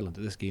as did Ireland,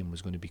 that this game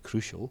was going to be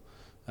crucial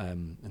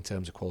in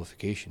terms of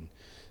qualification.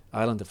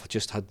 Ireland have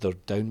just had their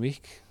down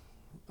week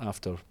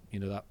after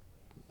that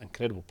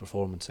incredible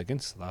performance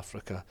against South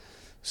Africa.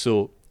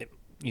 So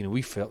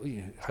we felt,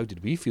 how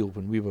did we feel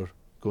when we were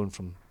going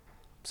from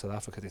South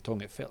Africa to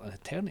Tonga? It felt an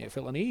eternity, it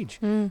felt an age.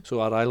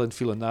 So our Ireland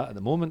feeling that at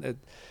the moment,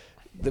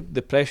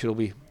 the pressure will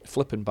be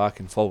flipping back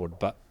and forward,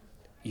 but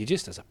you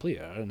just, as a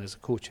player and as a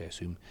coach, I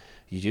assume,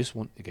 you just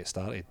want to get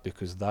started,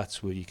 because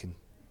that's where you can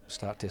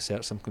start to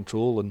assert some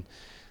control, and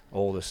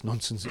all this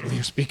nonsense that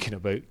we're speaking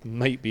about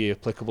might be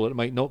applicable, it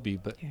might not be,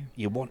 but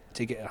you want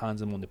to get your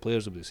hands on the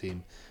players will be the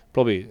same.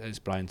 Probably, as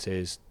Brian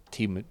says,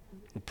 team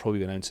will probably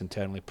be announced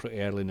internally pretty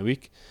early in the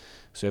week,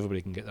 so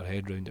everybody can get their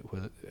head around it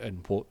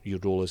and what your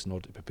role is in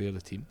order to prepare the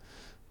team.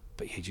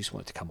 But you just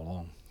want it to come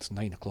along. It's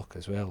 9 o'clock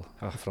as well,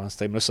 France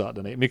time on a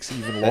Saturday night. It makes it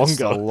even longer. It's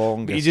the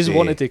longest but you just day.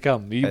 want it to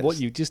come.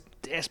 You just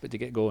desperate to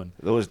get going.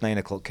 Those 9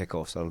 o'clock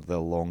kickoffs are the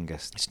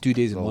longest. It's 2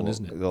 days in one,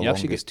 isn't it? You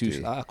actually get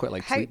two. I quite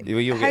like sleep. You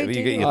get your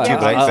Yeah. two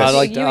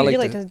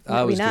breakfasts.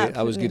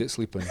 I was good at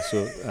sleeping,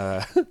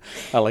 so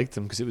I liked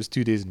them because it was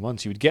 2 days in one.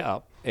 So you would get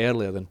up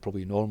earlier than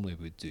probably normally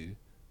would do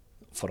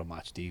for a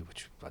match day,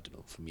 which, I don't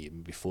know, for me, it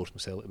maybe force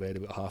myself to bed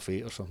about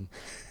 8:30 or something.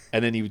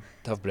 And then you would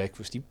have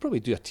breakfast. You'd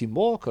probably do a team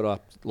walk or a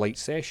light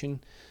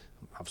session,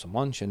 have some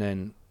lunch, and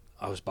then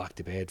I was back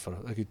to bed for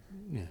a good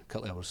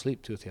couple of hours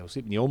sleep, 2 or 3 hours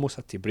sleep. And you almost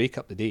had to break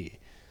up the day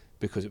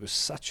because it was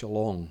such a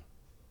long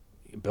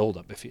build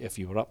up if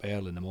you were up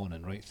early in the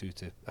morning right through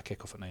to a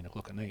kick off at 9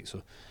 o'clock at night.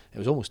 So it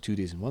was almost 2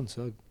 days in one.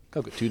 So I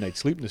got 2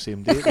 nights sleep in the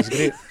same day. It was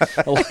great.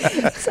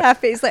 It's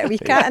happy. It's like a wee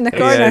cat in the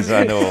corner. Yes,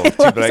 I know. 2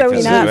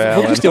 breakfasts as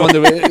well. Just on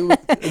the way.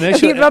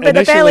 Initially, You rubbing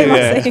the belly,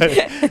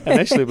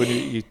 initially when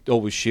you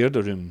always shared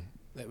a room,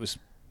 it was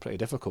pretty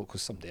difficult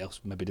because somebody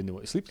else maybe didn't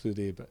want to sleep through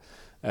the day.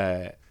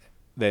 But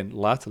then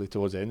latterly,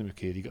 towards the end of my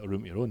career, you got a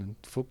room of your own, and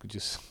folk could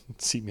just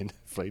see me on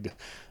Friday.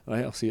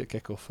 Right, I'll see you at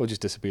kick-off. I'll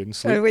just disappear and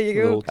sleep. Away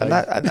you go. And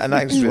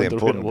that's really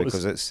important,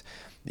 because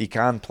you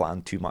can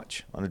plan too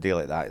much on a day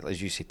like that.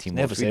 As you say,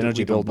 teamwork. Never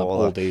energy building up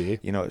all day.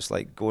 It's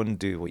like, go and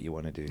do what you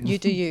want to do. You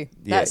do you.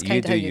 That's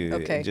kind of how you.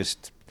 Okay.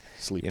 Just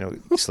sleep.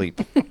 Sleep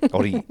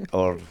or eat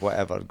or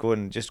whatever. Go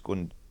and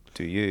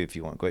do you. If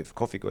you want to go out for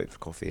coffee, go out for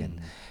coffee.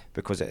 And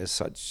because it is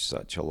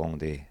such a long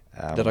day.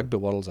 The rugby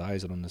world's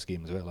eyes are on this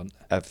game as well, aren't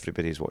they?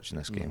 Everybody's watching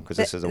this game, because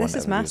this is the one that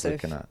everybody's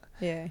looking at.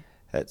 Yeah.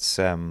 It's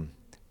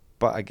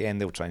but again,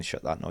 they'll try and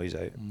shut that noise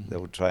out.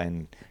 They'll try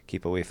and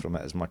keep away from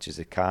it as much as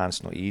they can.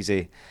 It's not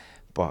easy,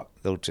 but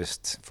they'll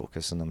just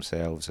focus on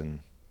themselves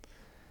and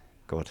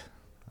God.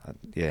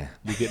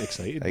 We get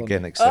excited.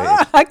 Again,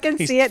 excited. I can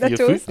see it. The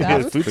toes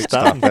foot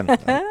stamping.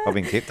 I've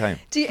been Cape Town.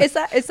 Is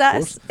that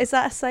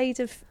a side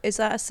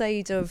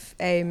of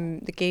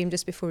the game?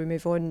 Just before we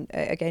move on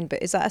again,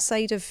 but is that a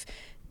side of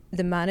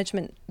the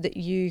management that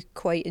you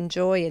quite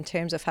enjoy in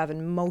terms of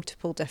having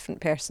multiple different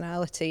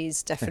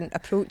personalities, different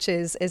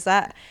approaches? Is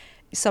that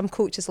some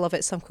coaches love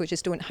it, some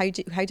coaches don't? How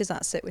does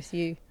that sit with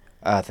you?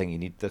 I think you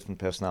need different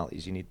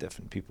personalities. You need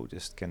different people.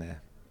 Just kind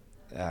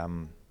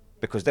of.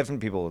 Because different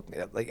people,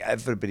 like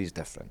everybody's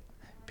different.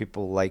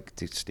 People like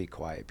to stay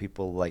quiet.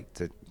 People like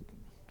to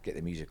get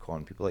the music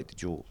on. People like to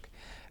joke,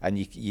 and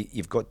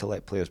you've got to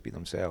let players be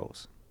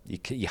themselves.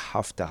 You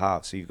have to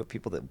have. So you've got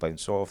people that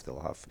bounce off. They'll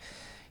have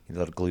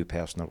their glue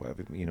person or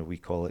whatever we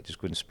call it. Just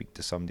go and speak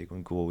to somebody.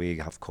 Go away.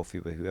 Have coffee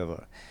with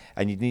whoever.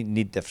 And you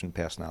need different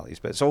personalities.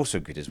 But it's also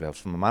good as well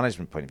from a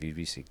management point of view.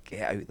 We say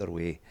get out of their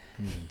way.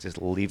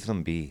 Just leave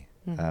them be.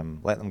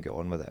 Let them get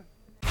on with it.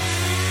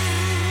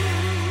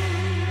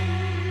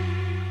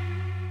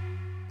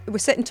 We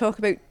sit and talk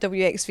about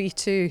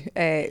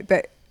WXV2,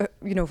 but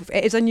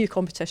it is a new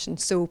competition,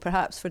 so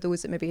perhaps for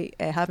those that maybe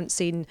haven't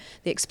seen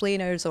the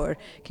explainers, or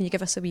can you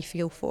give us a wee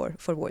feel for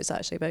what it's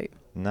actually about?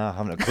 No, I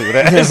haven't a clue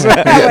what it is.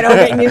 We're all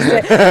getting used to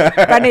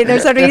it. Bunny,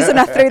 there's a reason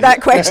I threw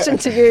that question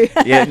to you.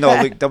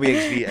 Look,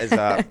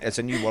 WXV it's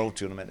a new world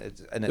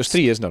tournament. There's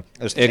 3, isn't there?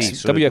 There's 3.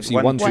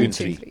 WXV 1, 2 and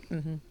 3.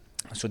 Mm-hmm.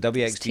 So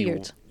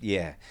WXV,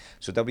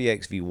 So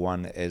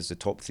WXV1 is the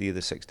top 3 of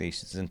the Six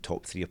Nations and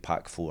top 3 of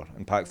Pac 4.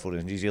 And Pac 4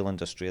 is New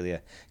Zealand,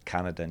 Australia,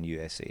 Canada, and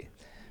USA.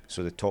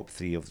 So the top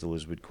 3 of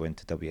those would go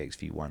into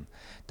WXV1.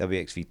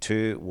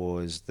 WXV2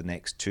 was the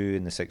next 2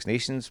 in the Six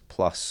Nations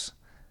plus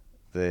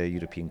the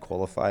European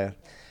qualifier,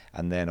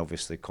 and then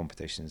obviously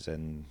competitions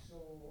in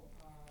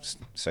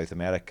South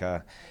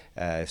America,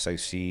 South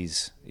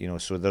Seas.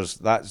 So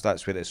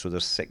that's where it is. So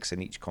there's 6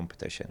 in each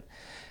competition.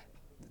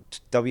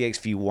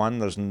 WXV1,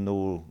 there's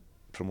no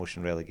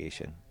promotion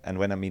relegation. And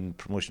when I mean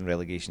promotion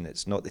relegation,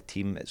 it's not the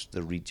team, it's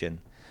the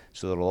region.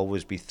 So there will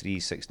always be 3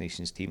 Six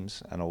Nations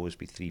teams and always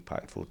be 3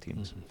 Pac-4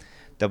 teams.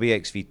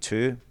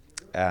 WXV2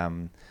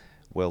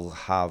 will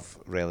have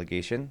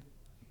relegation,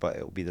 but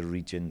it will be the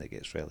region that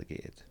gets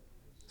relegated.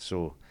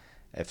 So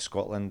if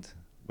Scotland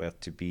were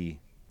to be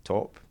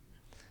top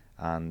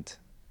and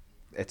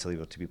Italy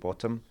were to be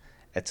bottom,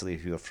 Italy,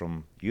 who are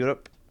from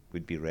Europe,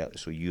 would be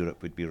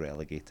Europe would be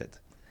relegated.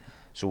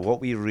 So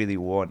what we really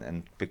want,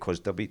 and because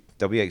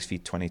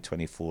WXV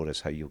 2024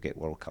 is how you'll get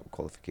World Cup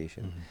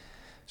qualification.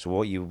 So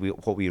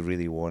what we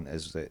really want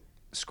is that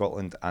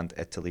Scotland and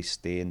Italy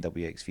stay in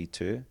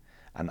WXV2,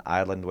 and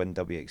Ireland win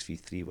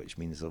WXV3, which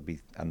means there'll be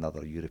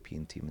another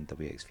European team in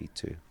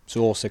WXV2.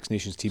 So all Six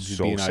Nations teams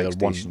would be in either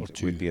 1 or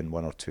 2. Would be in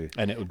 1 or 2.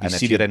 And it would be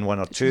if you're in 1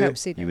 or 2,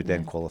 you would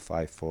then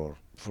qualify for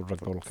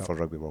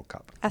Rugby World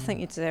Cup. I think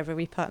you deserve a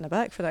wee pat on the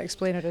back for that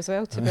explainer as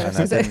well, to be And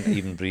honest. I didn't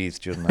even breathe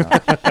during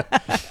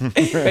that.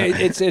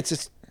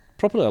 it's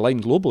properly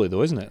aligned globally,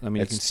 though, isn't it? I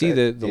mean, you can see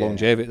the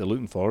longevity they're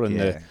looking for, and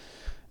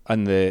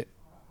the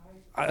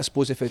I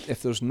suppose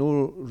if there's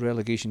no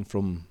relegation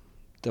from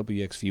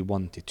WXV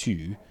 1 to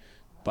 2,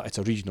 but it's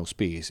a regional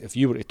space, if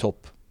you were to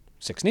top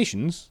Six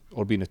Nations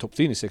or be in the top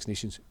 3 in the Six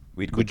Nations,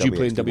 would you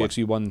play in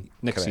WXV 1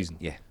 next season?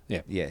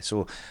 Yeah.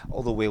 So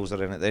although Wales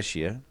are in it this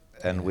year,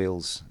 and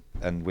Wales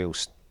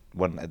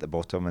weren't at the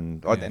bottom,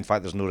 and in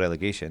fact there's no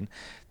relegation,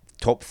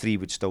 top 3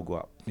 would still go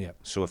up. Yeah.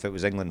 So if it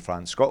was England,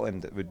 France,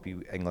 Scotland, it would be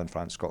England,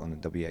 France, Scotland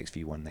in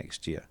WXV1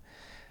 next year.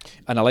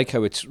 And I like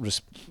how it's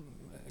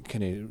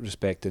kind of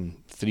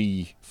respecting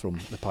 3 from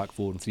the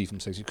Pac-4 and 3 from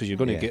 6, because you're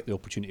going to get the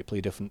opportunity to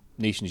play different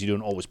nations you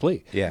don't always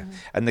play. Yeah,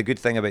 and the good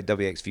thing about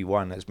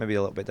WXV1 is maybe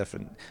a little bit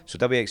different. So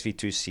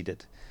WXV2 is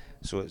seeded.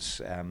 So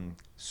it's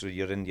so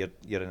you're in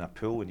a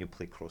pool and you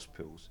play cross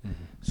pools.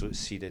 So it's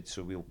seeded.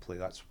 So we'll play.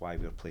 That's why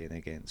we're playing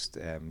against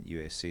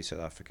USA,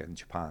 South Africa, and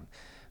Japan.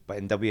 But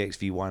in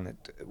WXV1,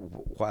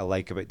 what I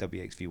like about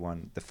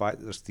WXV1, the fact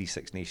that there's 3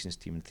 Six Nations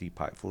teams and 3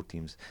 Pac-4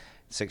 teams.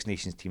 Six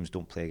Nations teams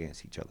don't play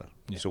against each other.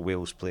 Yeah. So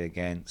Wales play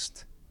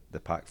against the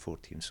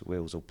Pac-4 teams. So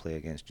Wales will play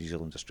against New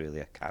Zealand,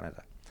 Australia,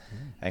 Canada.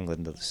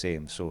 England are the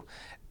same. So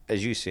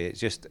as you say,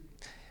 it's just,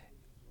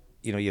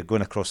 you're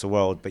going across the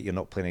world, but you're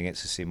not playing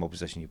against the same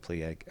opposition you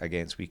play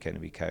against week in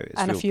and week out.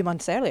 And a few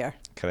months earlier,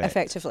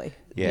 effectively.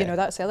 Yeah.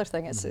 That's the other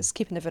thing. It's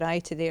keeping the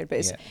variety there, but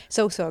it's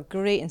also a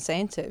great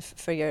incentive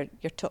for your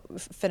top,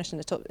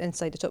 finishing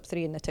inside the top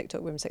 3 in the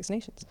TikTok Women's Six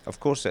Nations. Of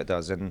course it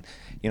does, and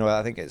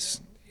I think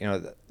it's.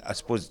 I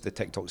suppose the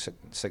TikTok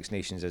Six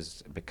Nations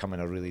is becoming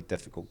a really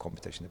difficult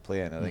competition to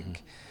play in. I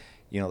think,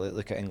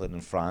 look at England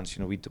and France.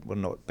 We're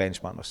not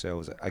benchmarking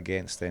ourselves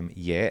against them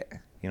yet.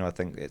 I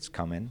think it's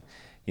coming.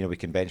 We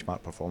can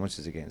benchmark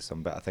performances against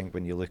them, but I think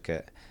when you look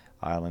at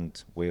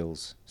Ireland,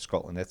 Wales,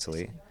 Scotland,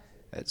 Italy,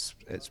 it's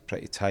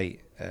pretty tight.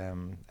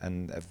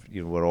 And if,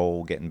 we're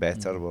all getting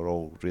better, we're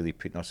all really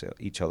putting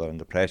each other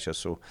under pressure.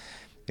 So.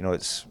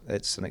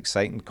 It's an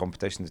exciting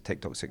competition, the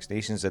TikTok Six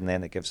Nations, and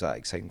then it gives that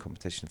exciting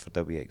competition for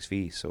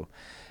WXV. So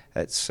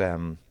it's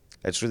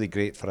really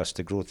great for us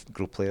to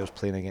grow players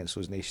playing against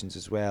those nations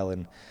as well,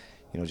 and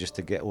just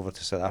to get over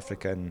to South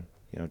Africa and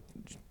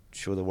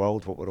show the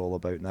world what we're all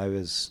about now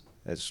is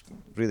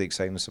really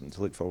exciting, something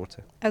to look forward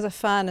to. As a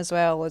fan as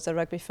well, as a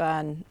rugby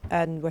fan,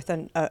 and with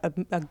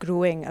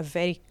a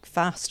very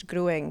fast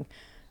growing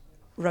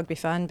rugby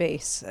fan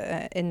base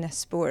in this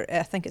sport,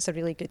 I think it's a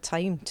really good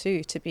time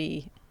too to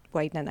be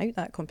widening out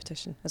that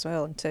competition as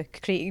well, and to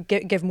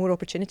give more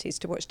opportunities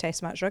to watch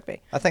Test match rugby.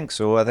 I think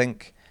so. I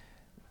think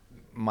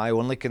my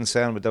only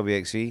concern with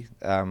WXV,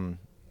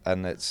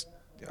 and I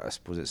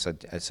suppose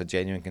it's a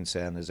genuine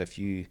concern, is if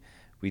we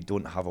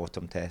don't have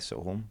autumn tests at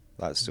home.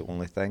 That's the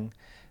only thing.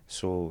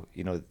 So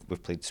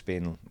we've played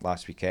Spain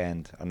last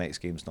weekend. Our next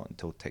game's not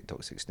until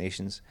TikTok Six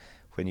Nations,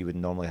 when you would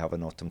normally have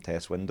an autumn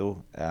test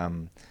window.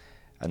 And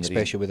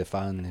especially with the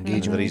fan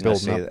engagement. The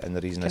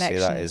reason I say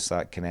that is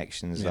that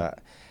connections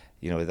that.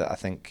 That I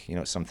think,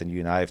 it's something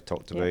you and I have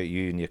talked about,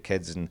 you and your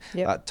kids, and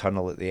that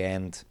tunnel at the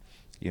end,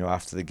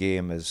 after the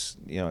game is,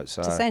 it's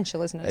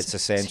essential, isn't it? It's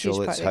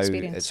essential.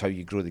 It's how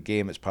you grow the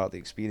game. It's part of the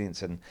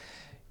experience, and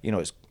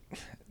it's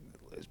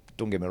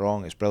don't get me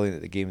wrong, it's brilliant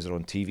that the games are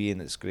on TV,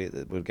 and it's great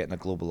that we're getting a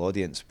global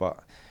audience.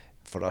 But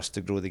for us to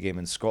grow the game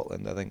in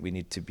Scotland, I think we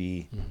need to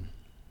be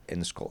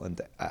in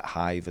Scotland at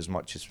Hive as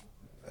much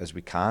as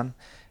we can.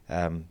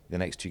 The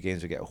next 2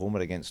 games we get at home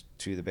are against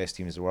 2 of the best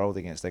teams in the world,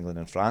 against England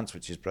and France,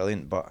 which is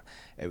brilliant, but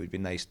it would be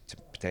nice to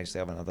potentially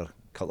have another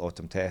couple of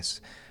autumn tests.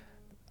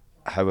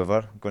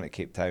 However, going to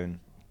Cape Town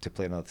to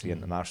play another 3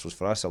 internationals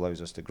for us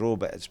allows us to grow,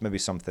 but it's maybe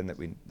something that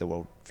the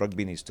World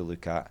Rugby needs to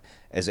look at.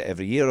 Is it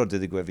every year, or do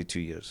they go every 2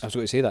 years? I was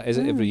going to say that. Is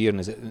it every year,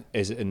 and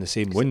is it in the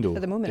same window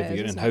at the moment every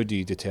year? And how do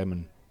you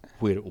determine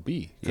where it will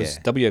be? Because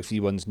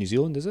WXV1's New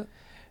Zealand, is it?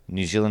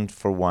 New Zealand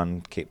for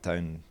 1, Cape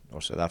Town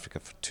or South Africa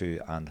for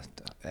 2, and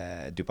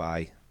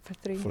Dubai for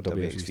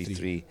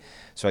WXV3.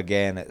 So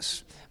again,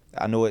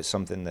 I know it's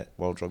something that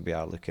World Rugby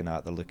are looking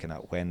at. They're looking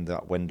at when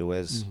that window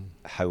is,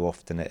 how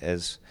often it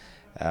is.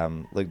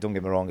 Look, don't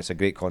get me wrong, it's a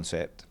great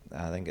concept.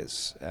 I think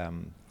it's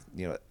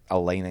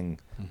aligning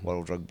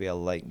world rugby,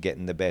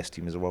 getting the best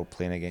teams in the world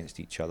playing against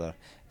each other,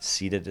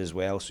 seeded as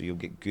well, so you'll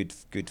get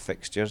good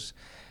fixtures.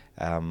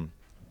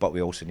 But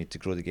we also need to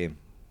grow the game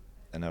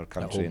in our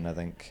country, and I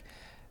think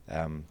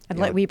and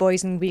let wee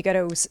boys and wee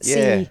girls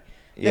see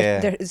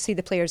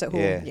the players at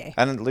home. Yeah.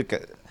 And look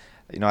at,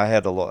 I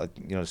heard a lot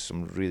of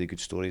some really good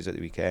stories at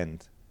the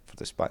weekend for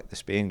the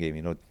Spain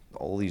game.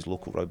 All these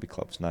local rugby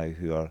clubs now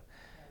who are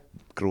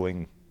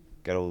growing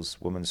girls,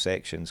 women's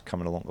sections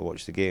coming along to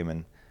watch the game,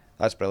 and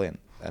that's brilliant.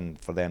 And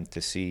for them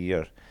to see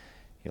your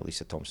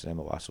Lisa Thompson,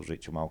 Emma Wassels,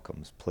 Rachel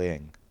Malcolms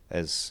playing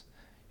is,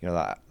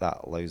 that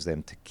allows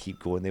them to keep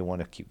going. They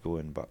want to keep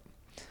going, but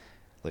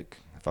look,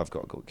 if I've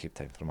got to go to Cape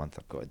Town for a month,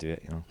 I've got to do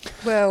it.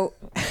 Well,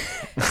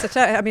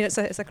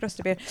 it's a cross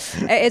to bear.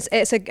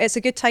 It's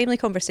a good timely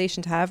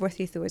conversation to have with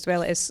you though, as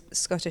well as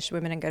Scottish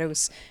Women and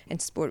Girls in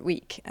Sport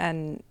Week,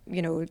 and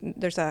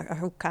there's a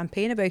whole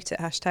campaign about it.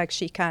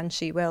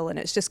 #SheCan, and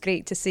it's just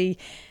great to see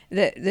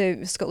that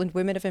the Scotland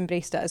women have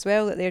embraced it as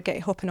well. That they're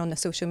getting hopping on the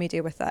social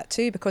media with that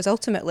too, because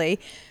ultimately,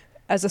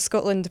 as a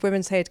Scotland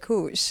women's head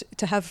coach,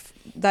 to have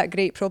that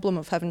great problem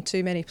of having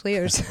too many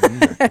players,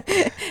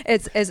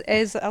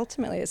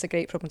 ultimately it's a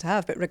great problem to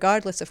have. But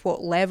regardless of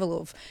what level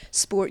of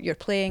sport you're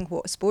playing,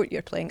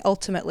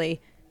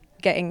 ultimately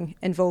getting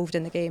involved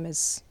in the game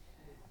is.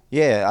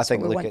 Yeah, I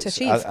think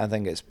I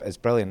think it's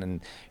brilliant,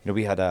 and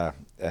we had the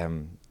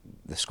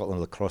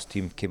Scotland lacrosse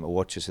team came to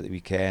watch us at the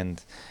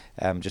weekend,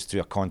 just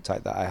through a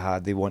contact that I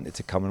had. They wanted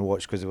to come and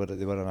watch because they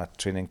were in a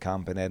training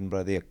camp in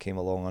Edinburgh. They came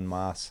along en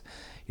masse.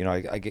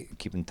 I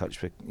keep in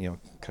touch with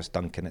Chris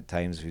Duncan at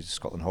times, who's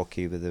Scotland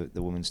hockey with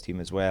the women's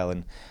team as well,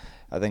 and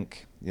I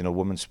think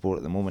women's sport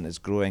at the moment is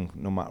growing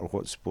no matter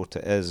what sport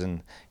it is,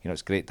 and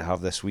it's great to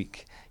have this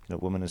week,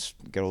 women's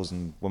girls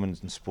and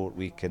women's in sport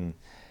week, and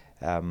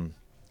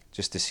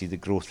just to see the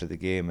growth of the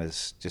game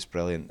is just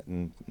brilliant.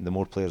 And the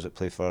more players that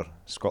play for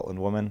Scotland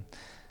women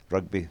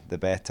rugby, the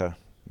better.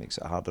 Makes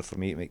it harder for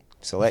me to make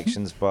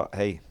selections, but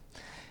hey,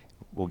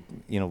 we'll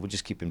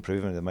just keep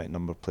improving the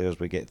number of players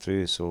we get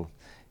through. So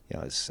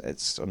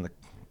it's on the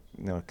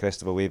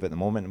crest of a wave at the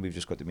moment, and we've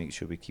just got to make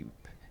sure we keep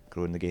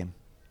growing the game.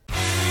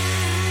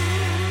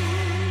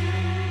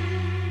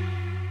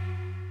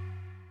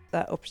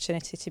 That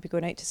opportunity to be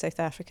going out to South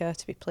Africa,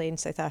 to be playing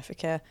South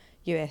Africa,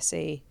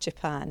 USA,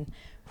 Japan.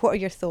 What are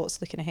your thoughts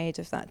looking ahead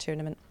of that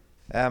tournament?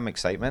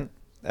 Excitement.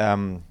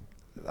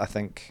 I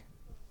think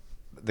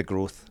the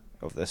growth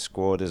of this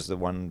squad is the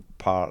one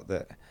part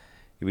that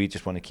we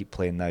just want to keep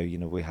playing now.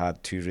 We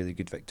had 2 really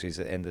good victories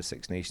at the end of the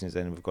Six Nations,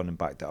 and we've gone and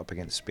backed it up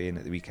against Spain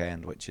at the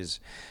weekend, which is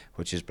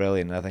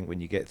brilliant. And I think when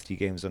you get 3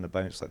 games on the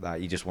bounce like that,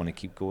 you just want to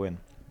keep going.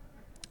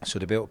 So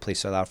to be able to play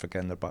South Africa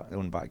in their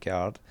own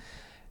backyard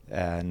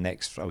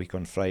next a week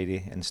on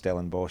Friday in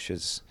Stellenbosch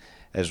is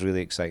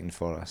really exciting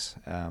for us.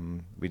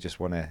 We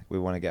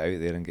want to get out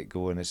there and get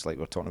going. It's like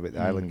we're talking about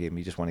the Ireland game.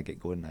 You just want to get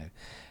going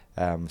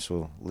now.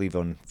 So leave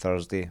on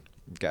Thursday,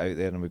 get out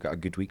there, and we've got a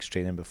good week's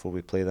training before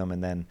we play them,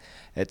 and then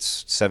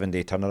it's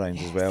 7-day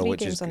turnarounds as well,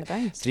 which is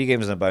 3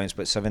 games on the bounce,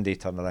 but 7-day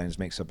turnarounds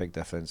makes a big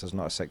difference. There's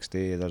not a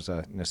 6-day,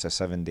 it's a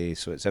 7 day,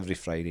 so it's every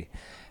Friday,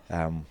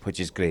 which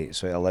is great.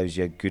 So it allows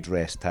you a good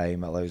rest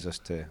time. It allows us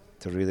to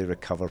really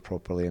recover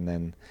properly, and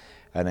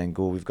then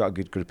go. We've got a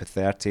good group of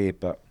 30,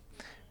 but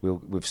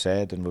we've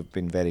said, and we've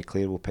been very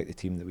clear, we'll pick the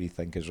team that we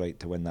think is right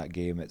to win that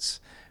game. It's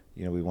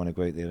we want to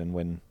go out there and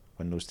win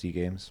those 3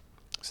 games.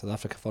 South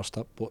Africa first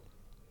up.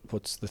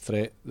 What's the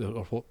threat,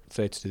 or what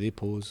threats do they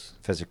pose?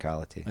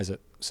 Physicality. Is it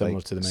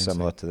similar to the men?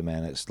 Similar to the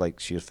men. It's like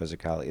sheer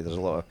physicality. There's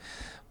a lot of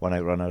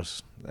one-out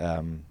runners,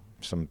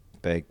 some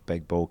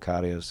big ball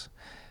carriers.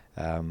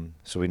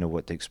 So we know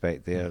what to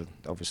expect there.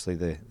 Obviously,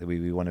 the way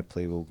we want to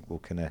play, we'll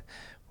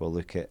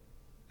look at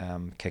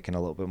kicking a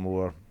little bit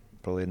more,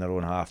 probably in their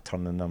own half,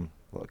 turning them,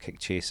 a lot of kick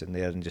chasing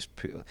there, and just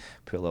put a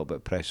little bit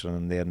of pressure on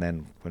them there. And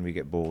then when we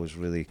get balls,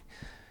 really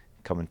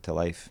coming to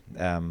life.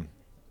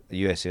 The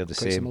USA are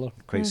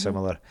quite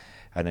similar,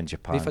 and in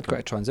Japan they've had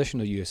quite a transition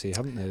to USA,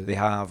 haven't they? They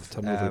have.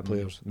 Turnover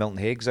players. Milton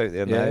Haig's out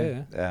there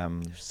now. They're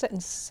sitting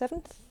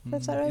 7th,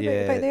 is that right?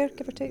 About there,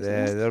 give or take.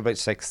 Yeah, they're about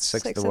sixth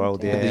in the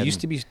world. Yeah, they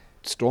used to be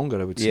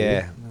stronger, I would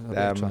say.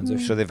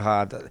 So they've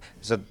had,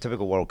 it's a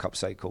typical World Cup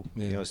cycle.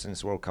 Since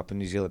the World Cup in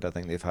New Zealand, I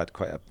think they've had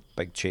quite a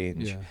big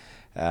change.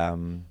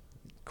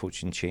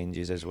 Coaching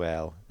changes as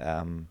well.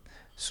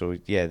 So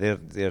yeah,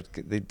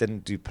 they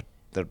didn't do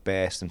their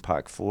best in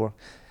Pac 4.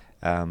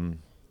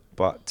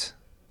 But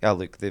yeah,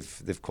 look,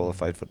 they've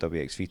qualified for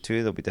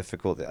WXV2. They'll be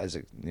difficult, as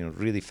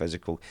really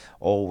physical,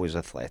 always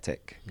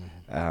athletic.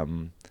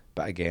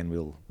 But again,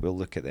 we'll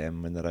look at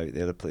them when they're out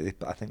there.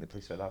 I think they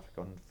play South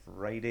Africa on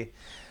Friday,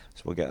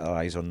 so we'll get our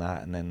eyes on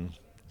that, and then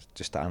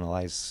just to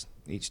analyse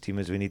each team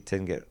as we need to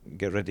and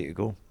get ready to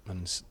go.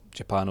 And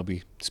Japan will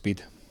be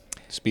speed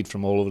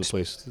from all over the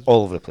place.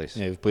 All over the place.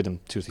 Yeah, we've played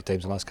them 2 or 3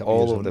 times in the last couple of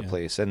years. All over the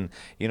place, and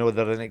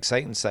they're an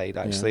exciting side.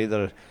 Actually,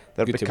 they're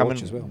good becoming.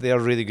 To watch as well. They are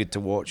really good to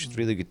watch. It's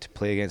really good to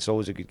play against.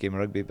 Always a good game of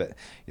rugby, but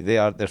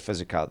they're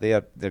physical.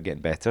 They're getting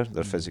better.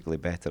 They're physically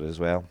better as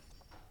well.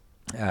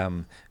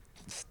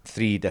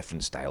 3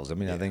 different styles. I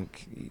mean, I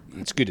think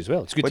it's good as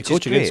well. It's good to Which is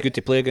coach against, great. it's good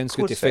to play against, Of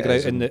good to course it figure out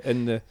is,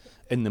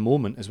 in the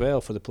moment as well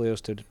for the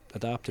players to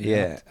adapt and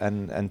react.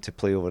 and to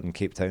play over in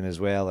Cape Town as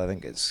well. I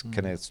think it's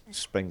kind of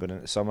spring going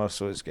into summer,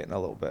 so it's getting a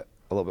little bit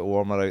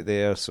warmer out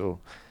there. So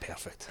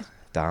Perfect.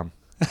 damn.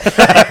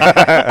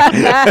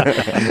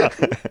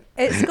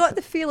 It's got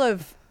the feel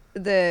of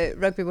the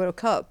Rugby World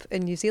Cup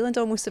in New Zealand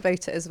almost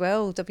about it as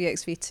well,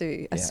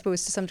 WXV2, I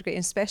suppose, to some degree,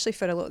 and especially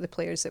for a lot of the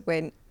players that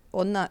went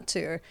on that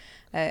tour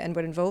and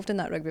were involved in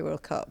that Rugby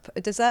World Cup.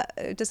 Does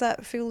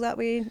that feel that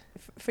way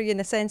for you, in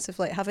the sense of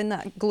like having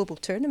that global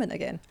tournament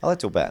again? A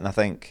little bit, and I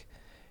think,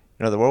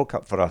 you know, the World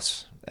Cup for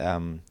us,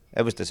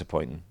 it was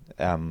disappointing.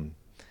 To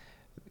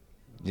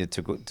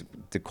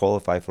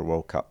qualify for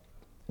World Cup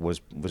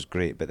was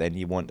great, but then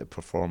you want to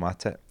perform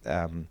at it,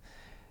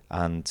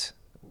 and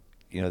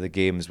you know, the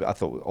games, I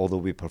thought, although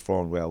we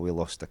performed well, we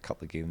lost a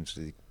couple of games,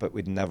 but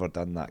we'd never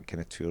done that kind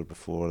of tour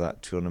before,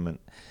 that tournament.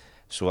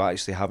 So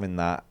actually having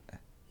that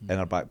in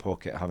our back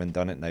pocket, having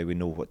done it now, we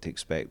know what to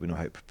expect, we know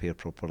how to prepare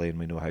properly, and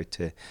we know how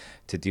to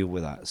deal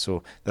with that.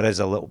 So there is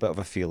a little bit of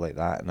a feel like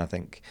that, and I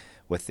think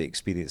with the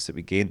experience that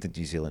we gained in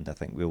New Zealand, I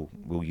think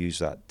we'll use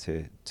that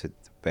to the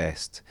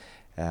best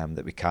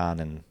that we can.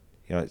 And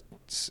you know,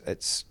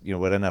 it's you know,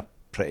 we're in a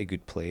pretty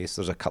good place.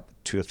 There's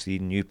 2 or 3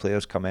 new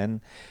players come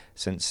in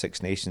since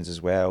Six Nations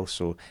as well,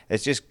 so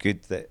it's just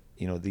good that,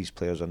 you know, these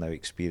players are now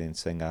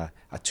experiencing a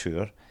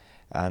tour.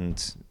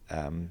 And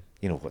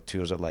you know what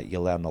tours are like, you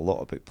learn a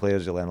lot about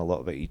players, you learn a lot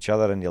about each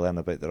other, and you learn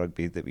about the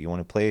rugby that we want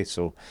to play.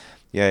 So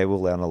yeah,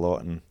 we'll learn a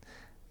lot, and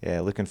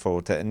yeah, looking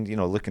forward to it. And you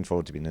know, looking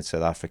forward to being in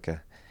South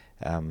Africa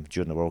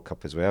during the World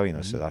Cup as well. You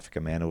know, South Africa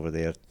men over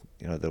there,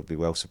 you know, they'll be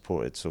well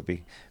supported, so it'll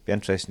be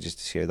interesting just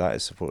to see how that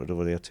is supported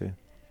over there too.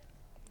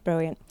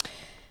 Brilliant.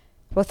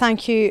 Well,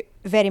 thank you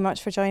very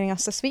much for joining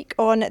us this week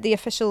on the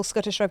official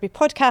Scottish Rugby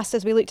Podcast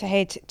as we looked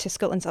ahead to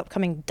Scotland's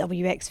upcoming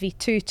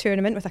WXV2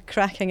 tournament, with a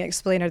cracking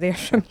explainer there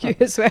from you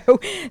as well.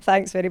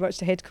 Thanks very much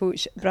to head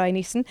coach Bryan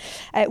Easson.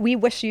 We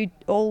wish you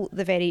all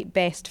the very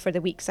best for the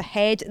weeks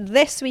ahead.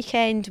 This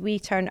weekend we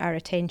turn our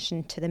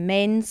attention to the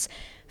men's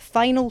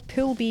final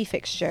Pool B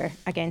fixture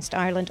against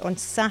Ireland on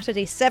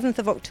Saturday, 7th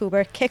of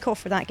October.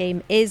 Kick-off for that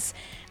game is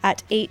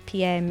at 8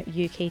 p.m.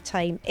 UK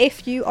time.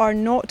 If you are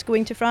not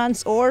going to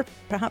France, or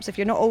perhaps if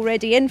you're not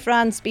already in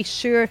France, be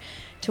sure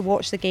to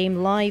watch the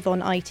game live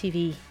on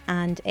ITV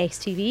and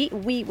STV.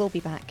 We will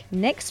be back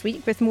next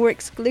week with more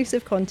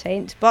exclusive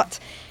content, but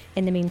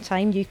in the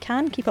meantime, you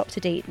can keep up to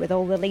date with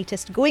all the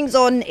latest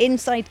goings-on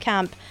inside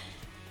camp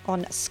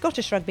on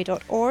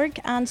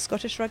scottishrugby.org and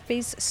Scottish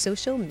Rugby's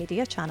social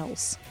media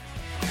channels.